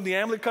brought them from the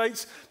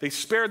Amalekites. They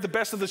spared the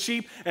best of the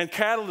sheep and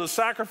cattle to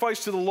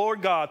sacrifice to the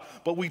Lord God,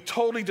 but we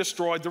totally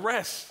destroyed the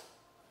rest.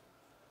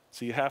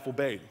 So you half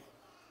obeyed.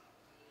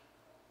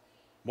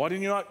 Why did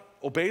you not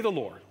obey the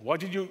Lord? Why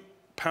did you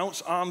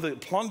pounce on the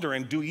plunder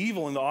and do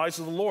evil in the eyes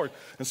of the Lord?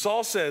 And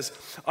Saul says,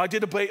 I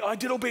did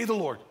obey the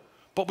Lord,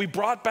 but we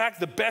brought back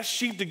the best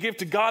sheep to give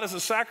to God as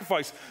a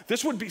sacrifice.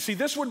 This would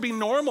be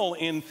normal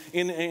in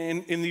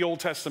the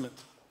Old Testament.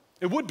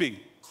 It would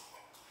be.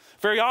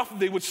 Very often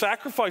they would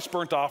sacrifice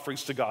burnt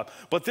offerings to God.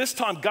 But this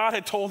time God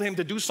had told him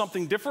to do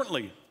something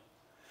differently.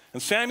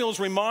 And Samuel is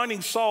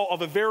reminding Saul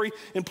of a very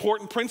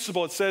important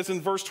principle. It says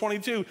in verse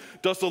 22,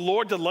 does the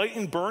Lord delight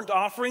in burnt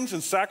offerings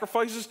and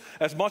sacrifices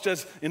as much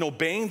as in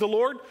obeying the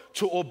Lord?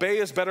 To obey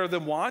is better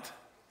than what?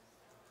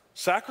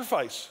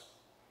 Sacrifice.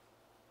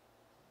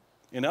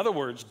 In other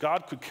words,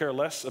 God could care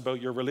less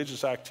about your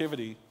religious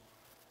activity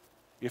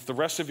if the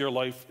rest of your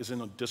life is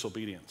in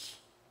disobedience.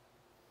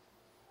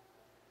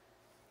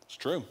 It's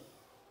true.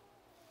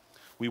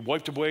 We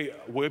wiped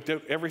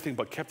out everything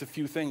but kept a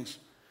few things.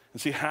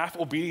 And see, half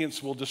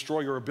obedience will destroy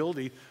your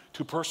ability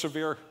to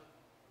persevere.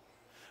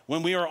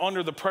 When we are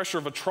under the pressure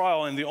of a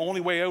trial and the only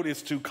way out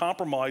is to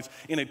compromise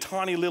in a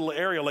tiny little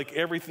area like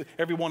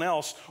everyone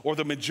else, or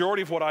the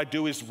majority of what I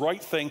do is right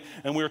thing,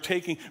 and we're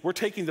taking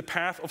the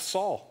path of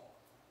Saul.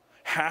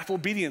 Half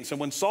obedience.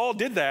 And when Saul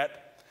did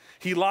that,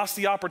 he lost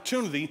the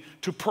opportunity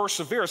to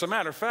persevere. As a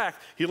matter of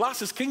fact, he lost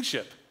his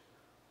kingship.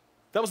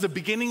 That was the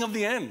beginning of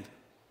the end.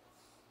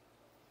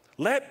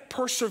 Let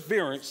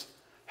perseverance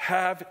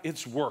have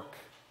its work.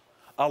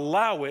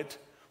 Allow it,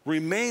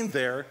 remain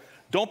there.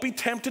 Don't be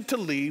tempted to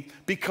leave,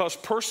 because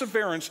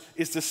perseverance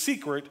is the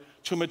secret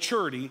to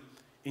maturity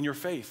in your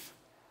faith.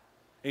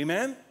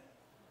 Amen?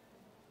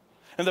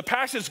 And the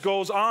passage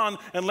goes on,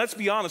 and let's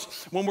be honest,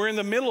 when we're in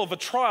the middle of a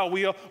trial,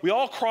 we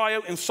all cry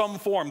out in some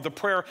form the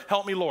prayer,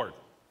 "Help me, Lord."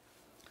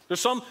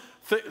 There's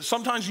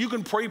sometimes you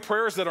can pray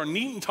prayers that are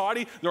neat and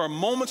tidy. There are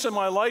moments in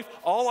my life,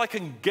 all I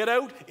can get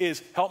out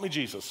is, "Help me,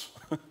 Jesus."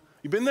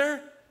 You been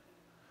there?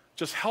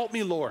 Just help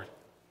me, Lord.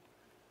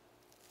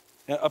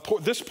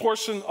 This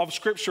portion of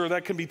Scripture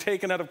that can be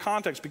taken out of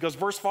context, because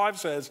verse 5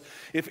 says,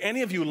 "If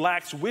any of you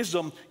lacks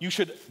wisdom, you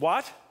should"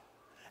 what?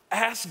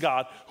 "Ask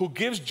God, who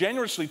gives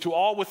generously to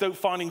all without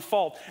finding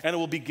fault, and it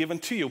will be given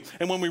to you."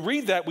 And when we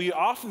read that, we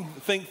often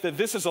think that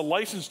this is a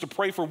license to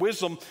pray for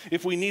wisdom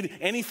if we need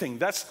anything.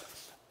 That's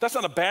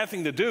not a bad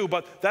thing to do,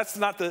 but that's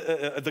not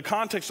the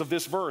context of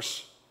this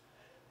verse.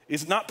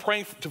 It's not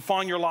praying to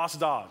find your lost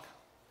dog.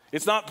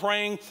 It's not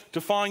praying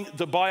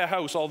to buy a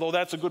house, although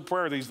that's a good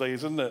prayer these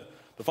days, isn't it?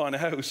 To find a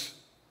house.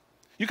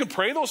 You can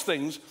pray those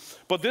things,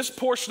 but this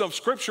portion of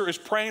Scripture is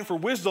praying for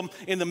wisdom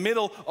in the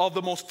middle of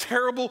the most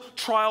terrible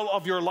trial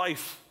of your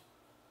life.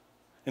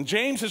 And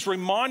James is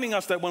reminding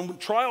us that when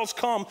trials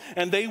come,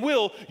 and they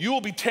will, you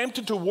will be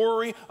tempted to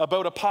worry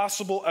about a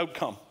possible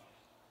outcome.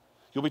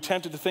 You'll be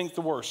tempted to think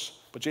the worst.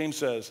 But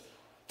James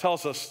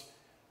tells us,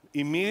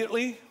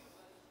 immediately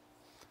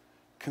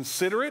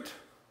consider it,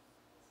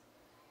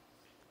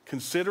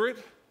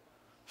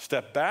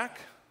 step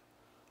back,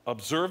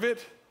 observe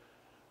it,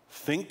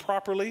 think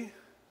properly.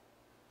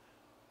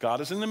 God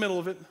is in the middle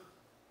of it,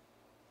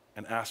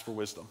 and ask for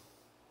wisdom.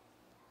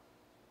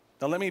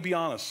 Now let me be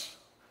honest.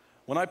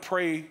 When I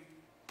pray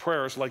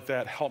prayers like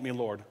that, "Help me,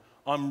 Lord,"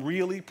 I'm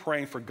really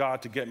praying for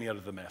God to get me out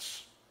of the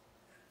mess.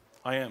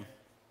 I am.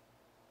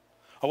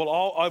 I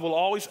will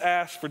always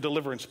ask for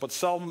deliverance, but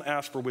seldom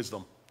ask for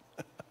wisdom.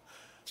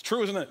 It's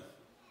true, isn't it?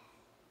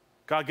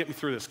 God, get me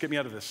through this. Get me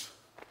out of this.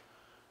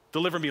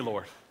 Deliver me,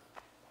 Lord.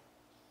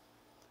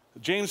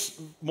 James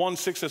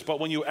 1:6 says, "But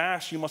when you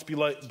ask, you must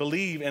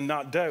believe and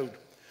not doubt,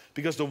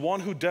 because the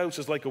one who doubts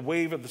is like a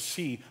wave of the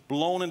sea,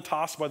 blown and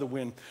tossed by the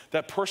wind.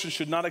 That person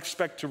should not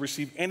expect to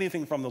receive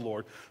anything from the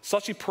Lord.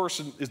 Such a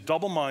person is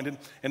double-minded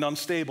and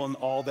unstable in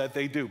all that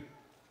they do."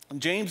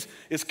 And James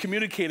is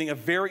communicating a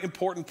very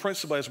important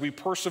principle as we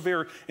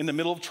persevere in the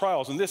middle of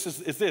trials. And this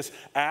is this: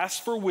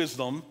 ask for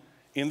wisdom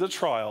in the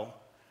trial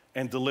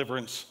and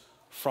deliverance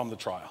from the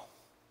trial.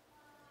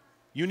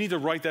 You need to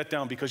write that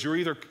down, because you're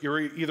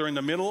either in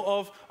the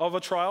middle of a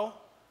trial,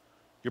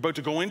 you're about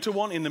to go into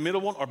one, in the middle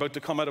of one, or about to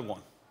come out of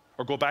one,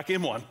 or go back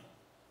in one.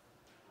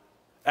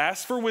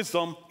 Ask for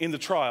wisdom in the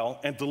trial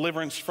and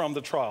deliverance from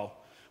the trial.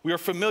 We are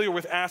familiar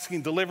with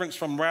asking deliverance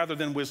from rather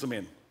than wisdom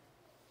in.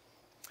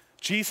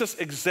 Jesus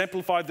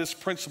exemplified this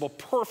principle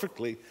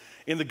perfectly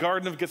in the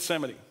Garden of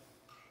Gethsemane.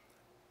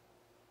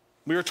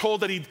 We are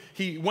told that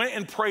he went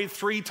and prayed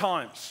 3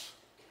 times.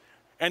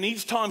 And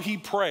each time he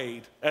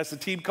prayed, as the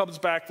team comes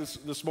back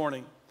this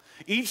morning,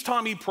 each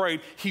time he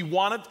prayed, he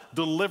wanted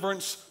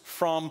deliverance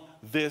from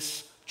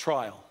this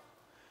trial.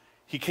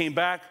 He came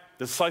back,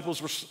 the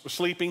disciples were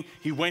sleeping.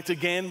 He went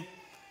again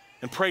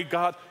and prayed,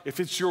 "God, if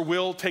it's your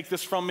will, take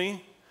this from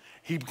me."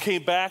 He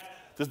came back,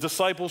 the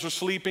disciples were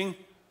sleeping,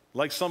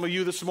 like some of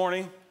you this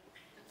morning.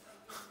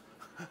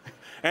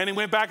 And he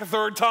went back a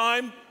third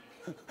time,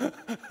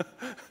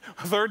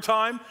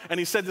 and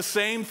he said the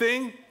same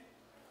thing.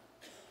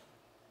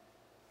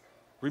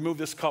 "Remove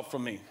this cup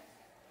from me."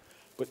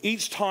 But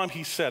each time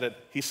he said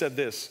it, he said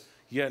this: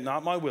 "Yet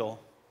not my will,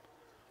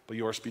 but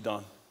yours be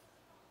done."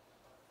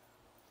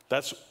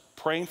 That's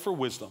praying for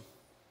wisdom.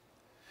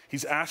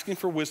 He's asking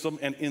for wisdom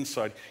and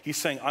insight. He's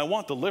saying, "I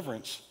want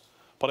deliverance,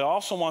 but I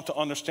also want to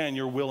understand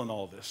your will in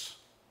all of this."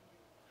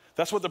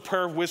 That's what the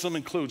prayer of wisdom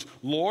includes.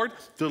 "Lord,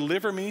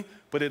 deliver me,"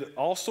 but it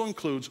also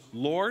includes,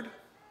 "Lord,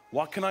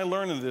 what can I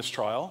learn in this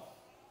trial?"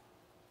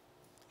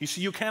 You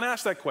see, you can't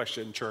ask that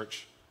question,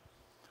 church,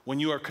 when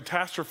you are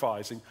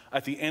catastrophizing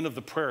at the end of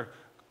the prayer,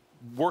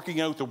 working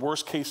out the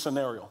worst case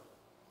scenario.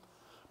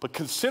 But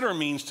consider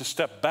means to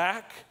step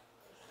back,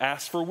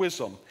 ask for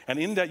wisdom. And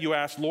in that you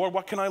ask, "Lord,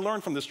 what can I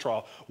learn from this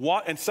trial?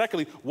 And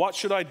secondly, what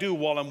should I do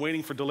while I'm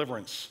waiting for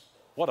deliverance?"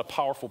 What a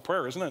powerful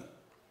prayer, isn't it?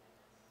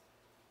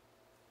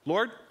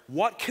 "Lord,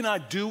 what can I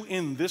do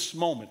in this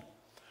moment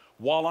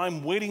while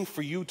I'm waiting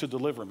for you to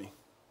deliver me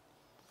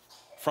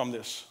from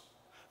this?"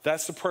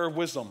 That's the prayer of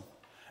wisdom.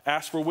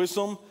 Ask for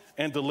wisdom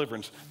and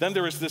deliverance. Then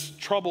there is this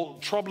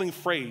troubling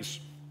phrase: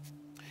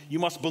 "You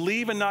must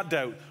believe and not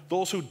doubt.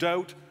 Those who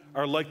doubt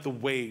are like the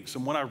waves."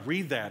 And when I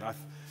read that, I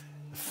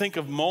think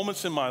of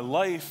moments in my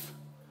life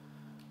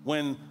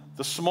when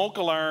the smoke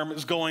alarm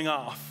is going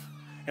off.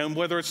 And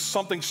whether it's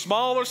something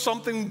small or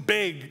something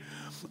big,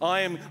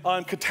 I'm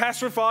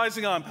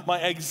catastrophizing.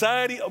 My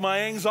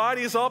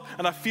anxiety is up,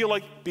 and I feel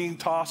like being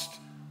tossed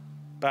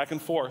back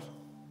and forth.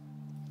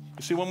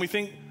 You see, when we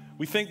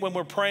think when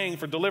we're praying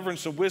for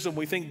deliverance and wisdom,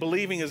 we think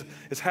believing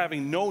is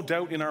having no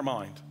doubt in our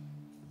mind.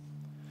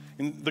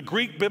 And the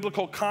Greek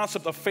biblical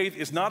concept of faith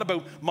is not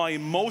about my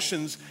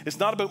emotions. It's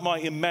not about my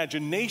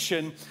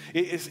imagination.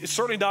 It's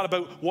certainly not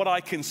about what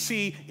I can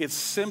see. It's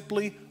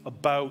simply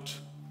about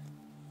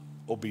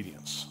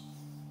obedience.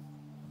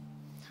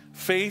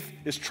 Faith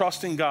is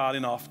trusting God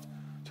enough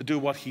to do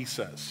what he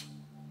says.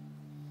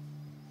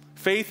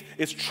 Faith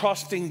is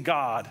trusting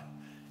God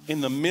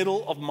in the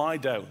middle of my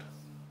doubt,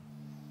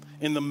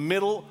 in the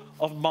middle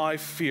of my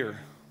fear.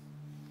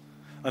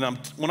 And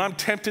when I'm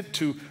tempted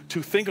to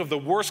think of the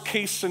worst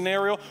case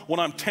scenario, when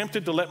I'm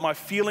tempted to let my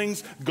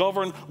feelings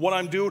govern what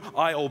I'm doing,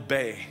 I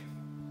obey.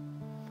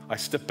 I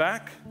step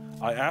back,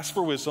 I ask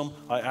for wisdom,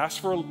 I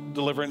ask for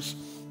deliverance.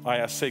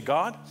 I say,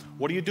 God,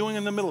 what are you doing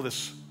in the middle of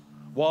this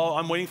while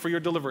I'm waiting for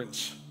your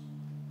deliverance?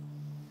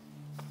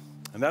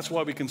 And that's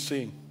why we can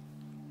sing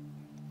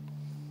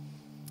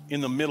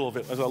in the middle of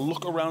it. As I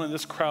look around in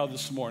this crowd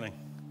this morning,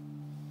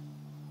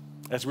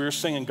 as we were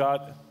singing,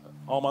 God,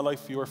 all my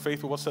life you are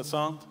faithful. What's that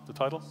song, the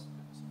title?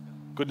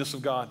 Goodness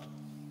of God.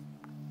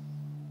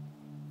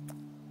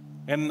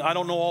 And I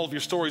don't know all of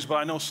your stories, but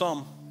I know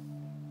some.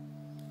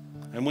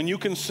 And when you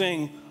can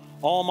sing,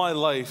 all my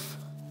life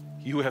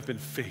you have been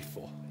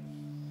faithful,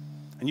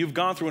 and you've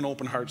gone through an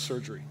open heart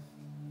surgery.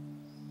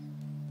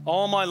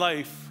 All my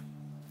life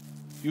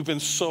you've been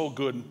so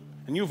good,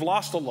 and you've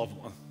lost a loved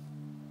one.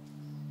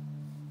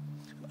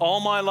 All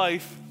my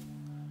life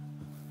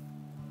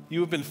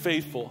you have been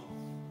faithful,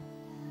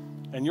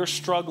 and you're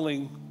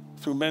struggling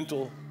through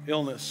mental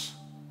illness.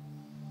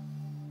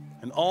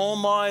 And all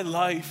my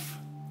life,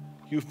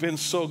 you've been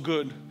so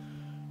good.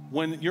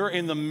 When you're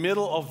in the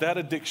middle of that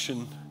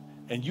addiction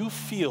and you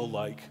feel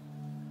like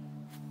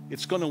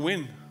it's going to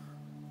win,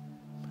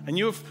 and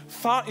you've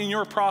thought in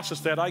your process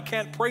that I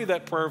can't pray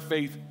that prayer of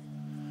faith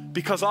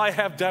because I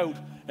have doubt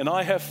and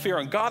I have fear.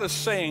 And God is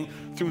saying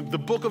through the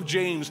book of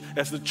James,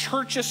 as the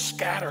church is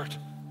scattered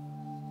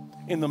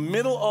in the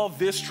middle of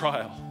this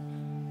trial,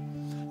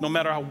 no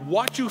matter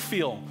what you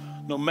feel,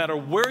 no matter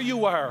where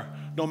you are,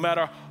 no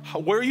matter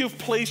where you've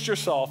placed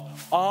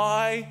yourself,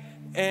 I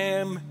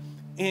am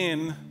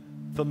in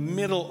the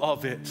middle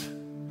of it.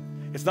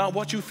 It's not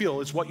what you feel,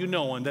 it's what you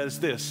know, and that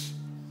is this.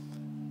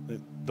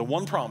 The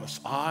one promise,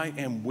 I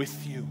am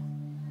with you.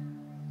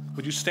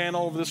 Would you stand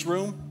all over this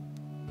room?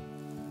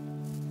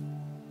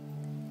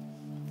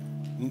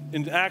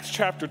 In Acts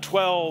chapter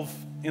 12,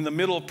 in the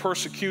middle of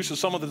persecution,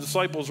 some of the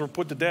disciples were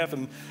put to death,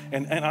 and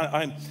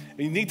I'm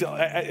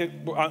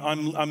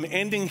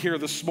ending here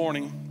this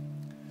morning,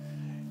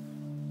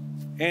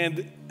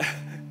 and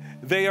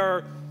they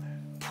are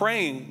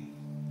praying.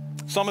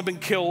 Some have been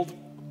killed,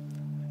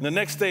 and the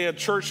next day a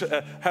church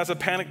has a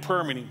panic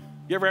prayer meeting.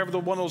 You ever have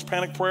one of those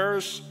panic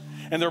prayers?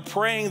 And they're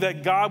praying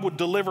that God would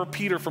deliver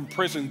Peter from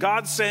prison.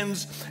 God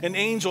sends an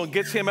angel and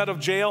gets him out of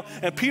jail,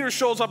 and Peter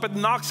shows up and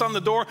knocks on the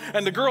door,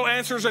 and the girl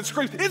answers and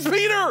screams, "It's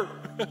Peter!"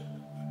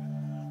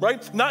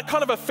 Right? Not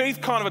kind of a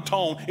faith kind of a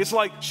tone. It's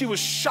like she was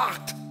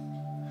shocked.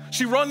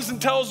 She runs and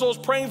tells those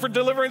praying for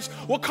deliverance.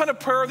 What kind of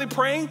prayer are they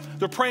praying?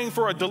 They're praying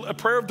for a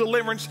prayer of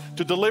deliverance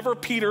to deliver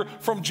Peter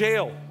from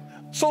jail.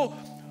 So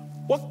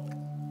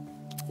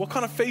what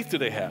kind of faith do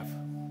they have?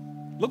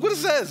 Look what it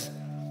says.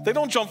 They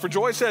don't jump for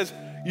joy. It says,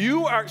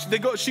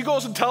 she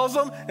goes and tells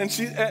them,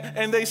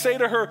 and they say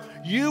to her,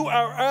 "You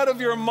are out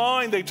of your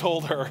mind," they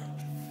told her.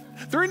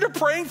 They're in there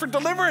praying for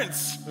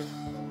deliverance.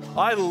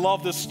 I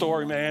love this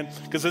story, man,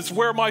 because it's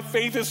where my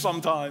faith is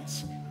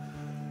sometimes.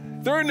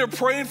 They're in there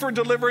praying for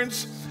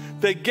deliverance.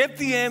 They get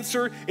the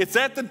answer. It's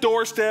at the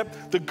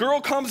doorstep. The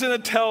girl comes in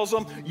and tells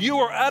them, "You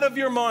are out of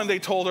your mind," they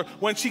told her.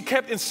 When she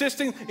kept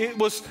insisting,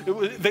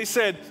 they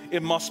said,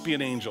 "It must be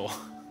an angel.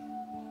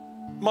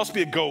 It must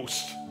be a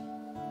ghost."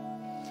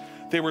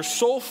 They were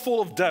so full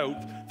of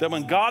doubt that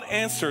when God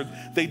answered,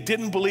 they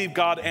didn't believe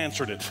God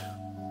answered it.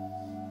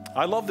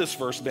 I love this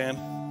verse, man,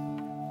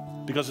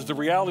 because it's the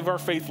reality of our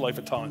faith life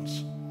at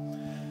times.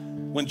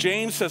 When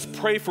James says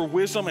pray for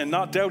wisdom and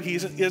not doubt, he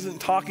isn't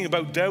talking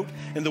about doubt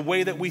in the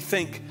way that we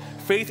think.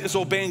 Faith is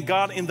obeying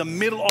God in the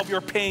middle of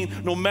your pain,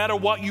 no matter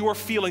what you are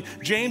feeling.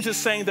 James is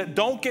saying that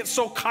don't get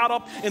so caught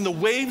up in the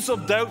waves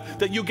of doubt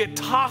that you get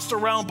tossed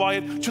around by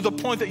it to the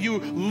point that you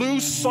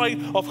lose sight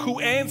of who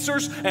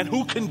answers and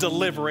who can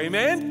deliver.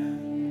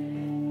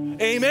 Amen?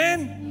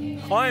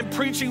 Amen? I am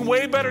preaching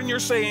way better than you're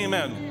saying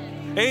amen.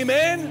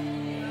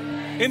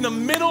 Amen? In the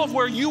middle of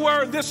where you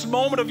are in this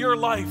moment of your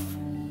life,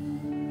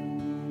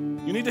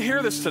 you need to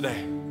hear this today.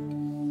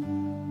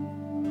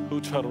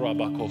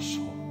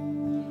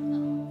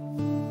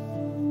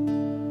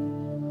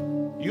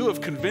 You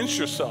have convinced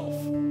yourself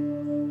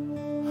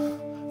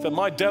that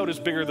my doubt is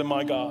bigger than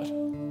my God.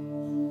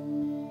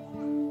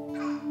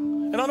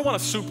 And I don't want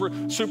to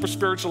super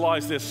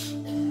spiritualize this.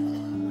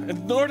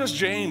 And nor does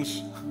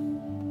James.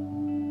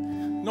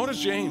 Nor does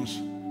James.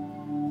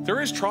 There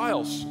is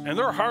trials, and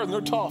they're hard and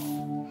they're tough.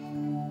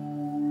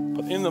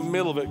 But in the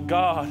middle of it,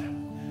 God,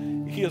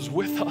 He is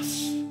with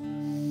us.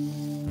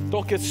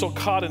 Don't get so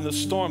caught in the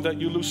storm that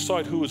you lose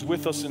sight who is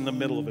with us in the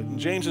middle of it. And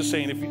James is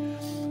saying,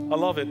 I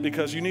love it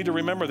because you need to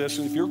remember this.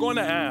 And if you're going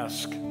to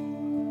ask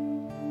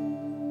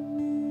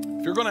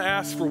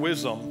for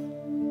wisdom,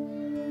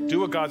 Do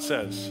what God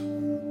says.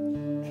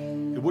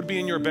 It would be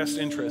in your best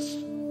interest.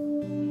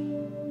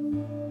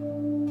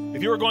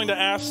 If you are going to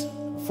ask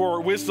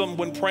for wisdom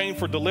when praying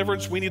for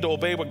deliverance, we need to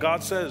obey what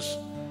God says.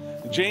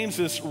 James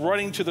is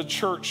writing to the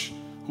church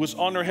who is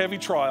under heavy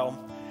trial,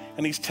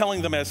 and he's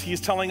telling them, as he's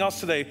telling us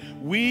today,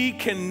 we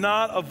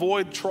cannot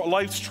avoid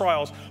life's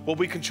trials, but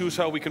we can choose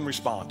how we can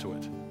respond to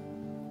it.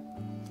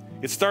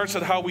 It starts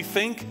at how we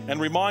think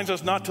and reminds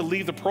us not to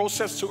leave the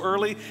process too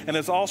early, and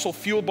is also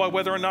fueled by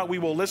whether or not we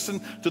will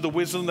listen to the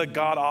wisdom that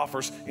God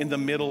offers in the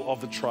middle of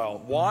the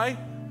trial. Why?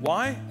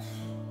 Why?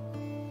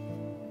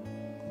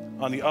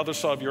 On the other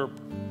side of your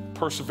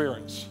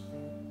perseverance,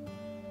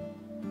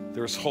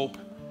 there is hope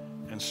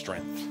and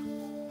strength.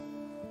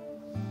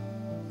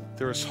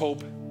 There is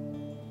hope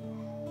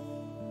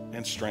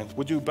and strength.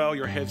 Would you bow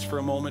your heads for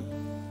a moment?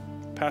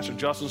 Pastor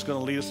Justin's going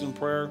to lead us in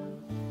prayer.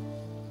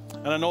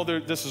 And I know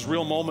this is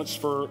real moments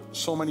for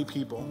so many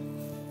people,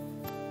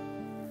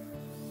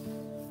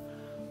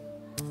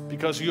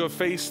 because you have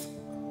faced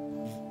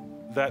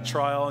that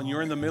trial and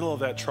you're in the middle of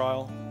that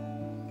trial.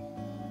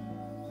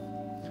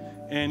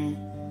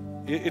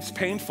 And it's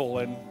painful,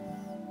 and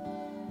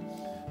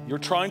you're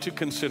trying to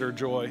consider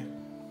joy.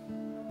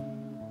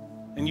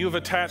 And you've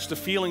attached a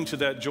feeling to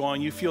that joy,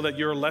 and you feel that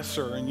you're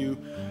lesser, and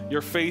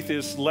your faith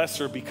is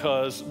lesser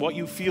because what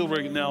you feel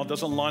right now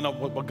doesn't line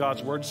up with what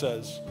God's word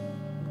says.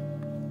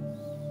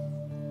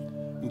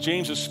 And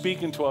James is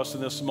speaking to us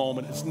in this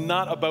moment. It's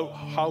not about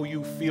how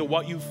you feel,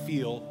 what you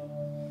feel,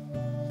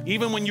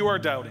 even when you are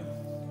doubting.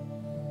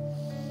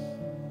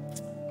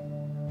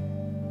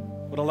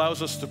 What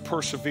allows us to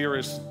persevere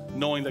is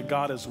knowing that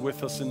God is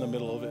with us in the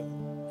middle of it.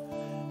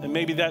 And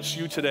maybe that's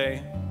you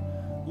today.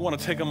 We want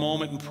to take a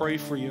moment and pray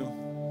for you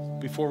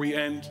before we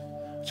end.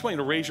 I just want you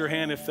to raise your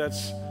hand if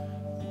that's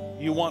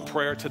you want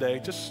prayer today.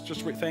 Just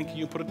thank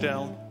you. Put it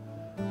down.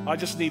 I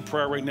just need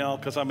prayer right now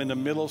because I'm in the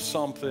middle of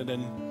something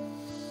and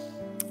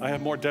I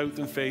have more doubt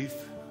than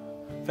faith.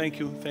 Thank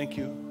you. Thank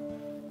you.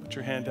 Put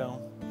your hand down.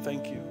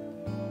 Thank you.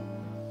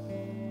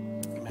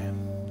 Amen.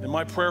 And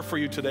my prayer for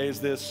you today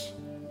is this.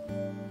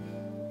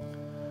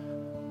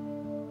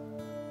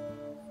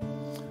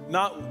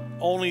 Not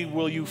only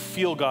will you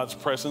feel God's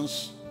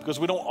presence, because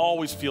we don't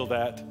always feel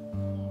that,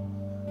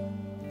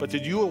 but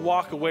that you will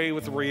walk away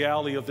with the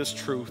reality of this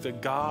truth,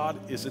 that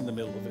God is in the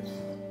middle of it.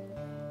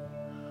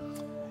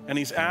 And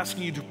he's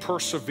asking you to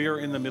persevere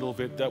in the middle of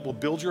it. That will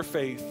build your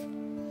faith.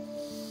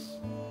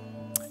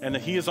 And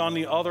that he is on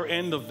the other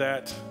end of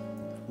that,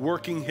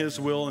 working his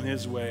will and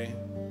his way.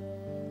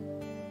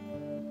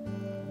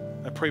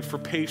 I pray for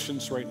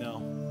patience right now.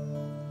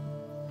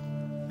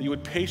 That you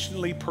would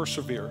patiently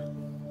persevere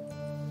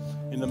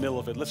in the middle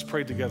of it. Let's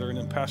pray together, and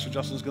then Pastor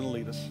Justin's going to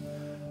lead us.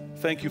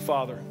 Thank you,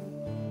 Father,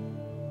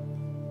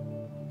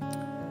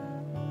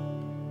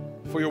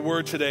 for your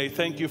word today.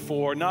 Thank you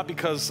for, not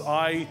because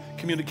I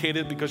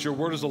communicated, because your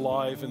word is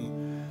alive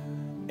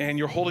and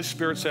your Holy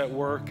Spirit's at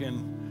work,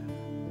 and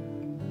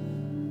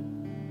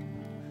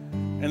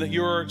that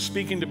you're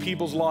speaking to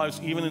people's lives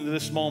even in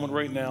this moment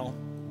right now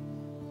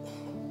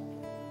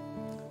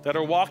that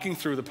are walking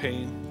through the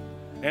pain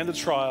and the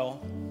trial.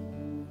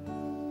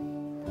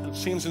 It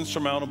seems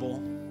insurmountable.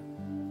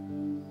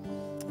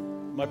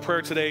 My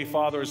prayer today,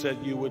 Father, is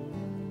that you would,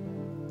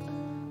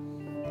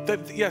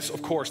 yes,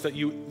 of course, that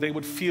they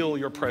would feel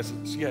your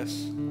presence,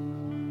 yes.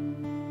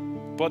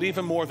 But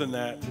even more than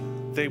that,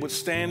 they would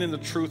stand in the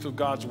truth of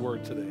God's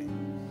word today.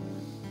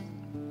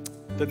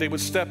 That they would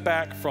step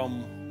back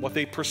from what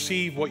they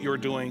perceive what you're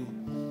doing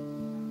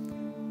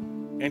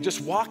and just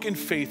walk in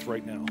faith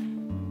right now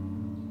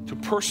to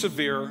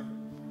persevere,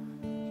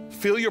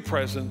 feel your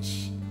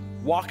presence,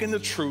 walk in the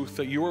truth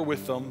that you are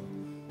with them.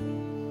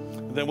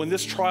 And then when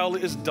this trial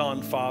is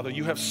done, Father,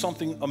 you have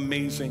something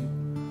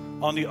amazing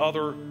on the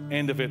other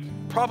end of it.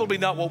 Probably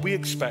not what we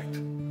expect,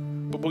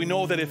 but we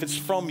know that if it's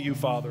from you,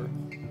 Father,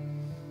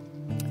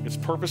 it's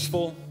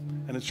purposeful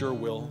and it's your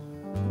will.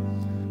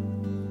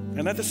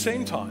 And at the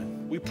same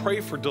time, we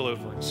pray for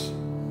deliverance.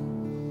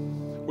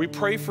 We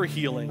pray for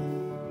healing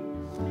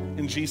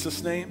in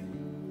Jesus'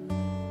 name.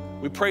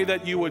 We pray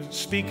that you would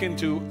speak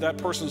into that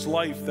person's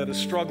life that is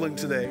struggling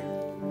today,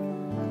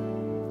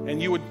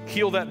 and you would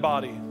heal that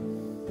body,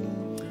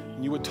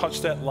 and you would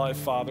touch that life,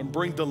 Father, and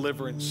bring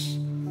deliverance,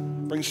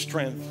 bring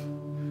strength.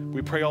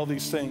 We pray all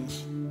these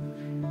things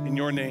in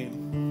your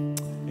name.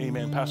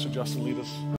 Amen. Pastor Justin, lead us.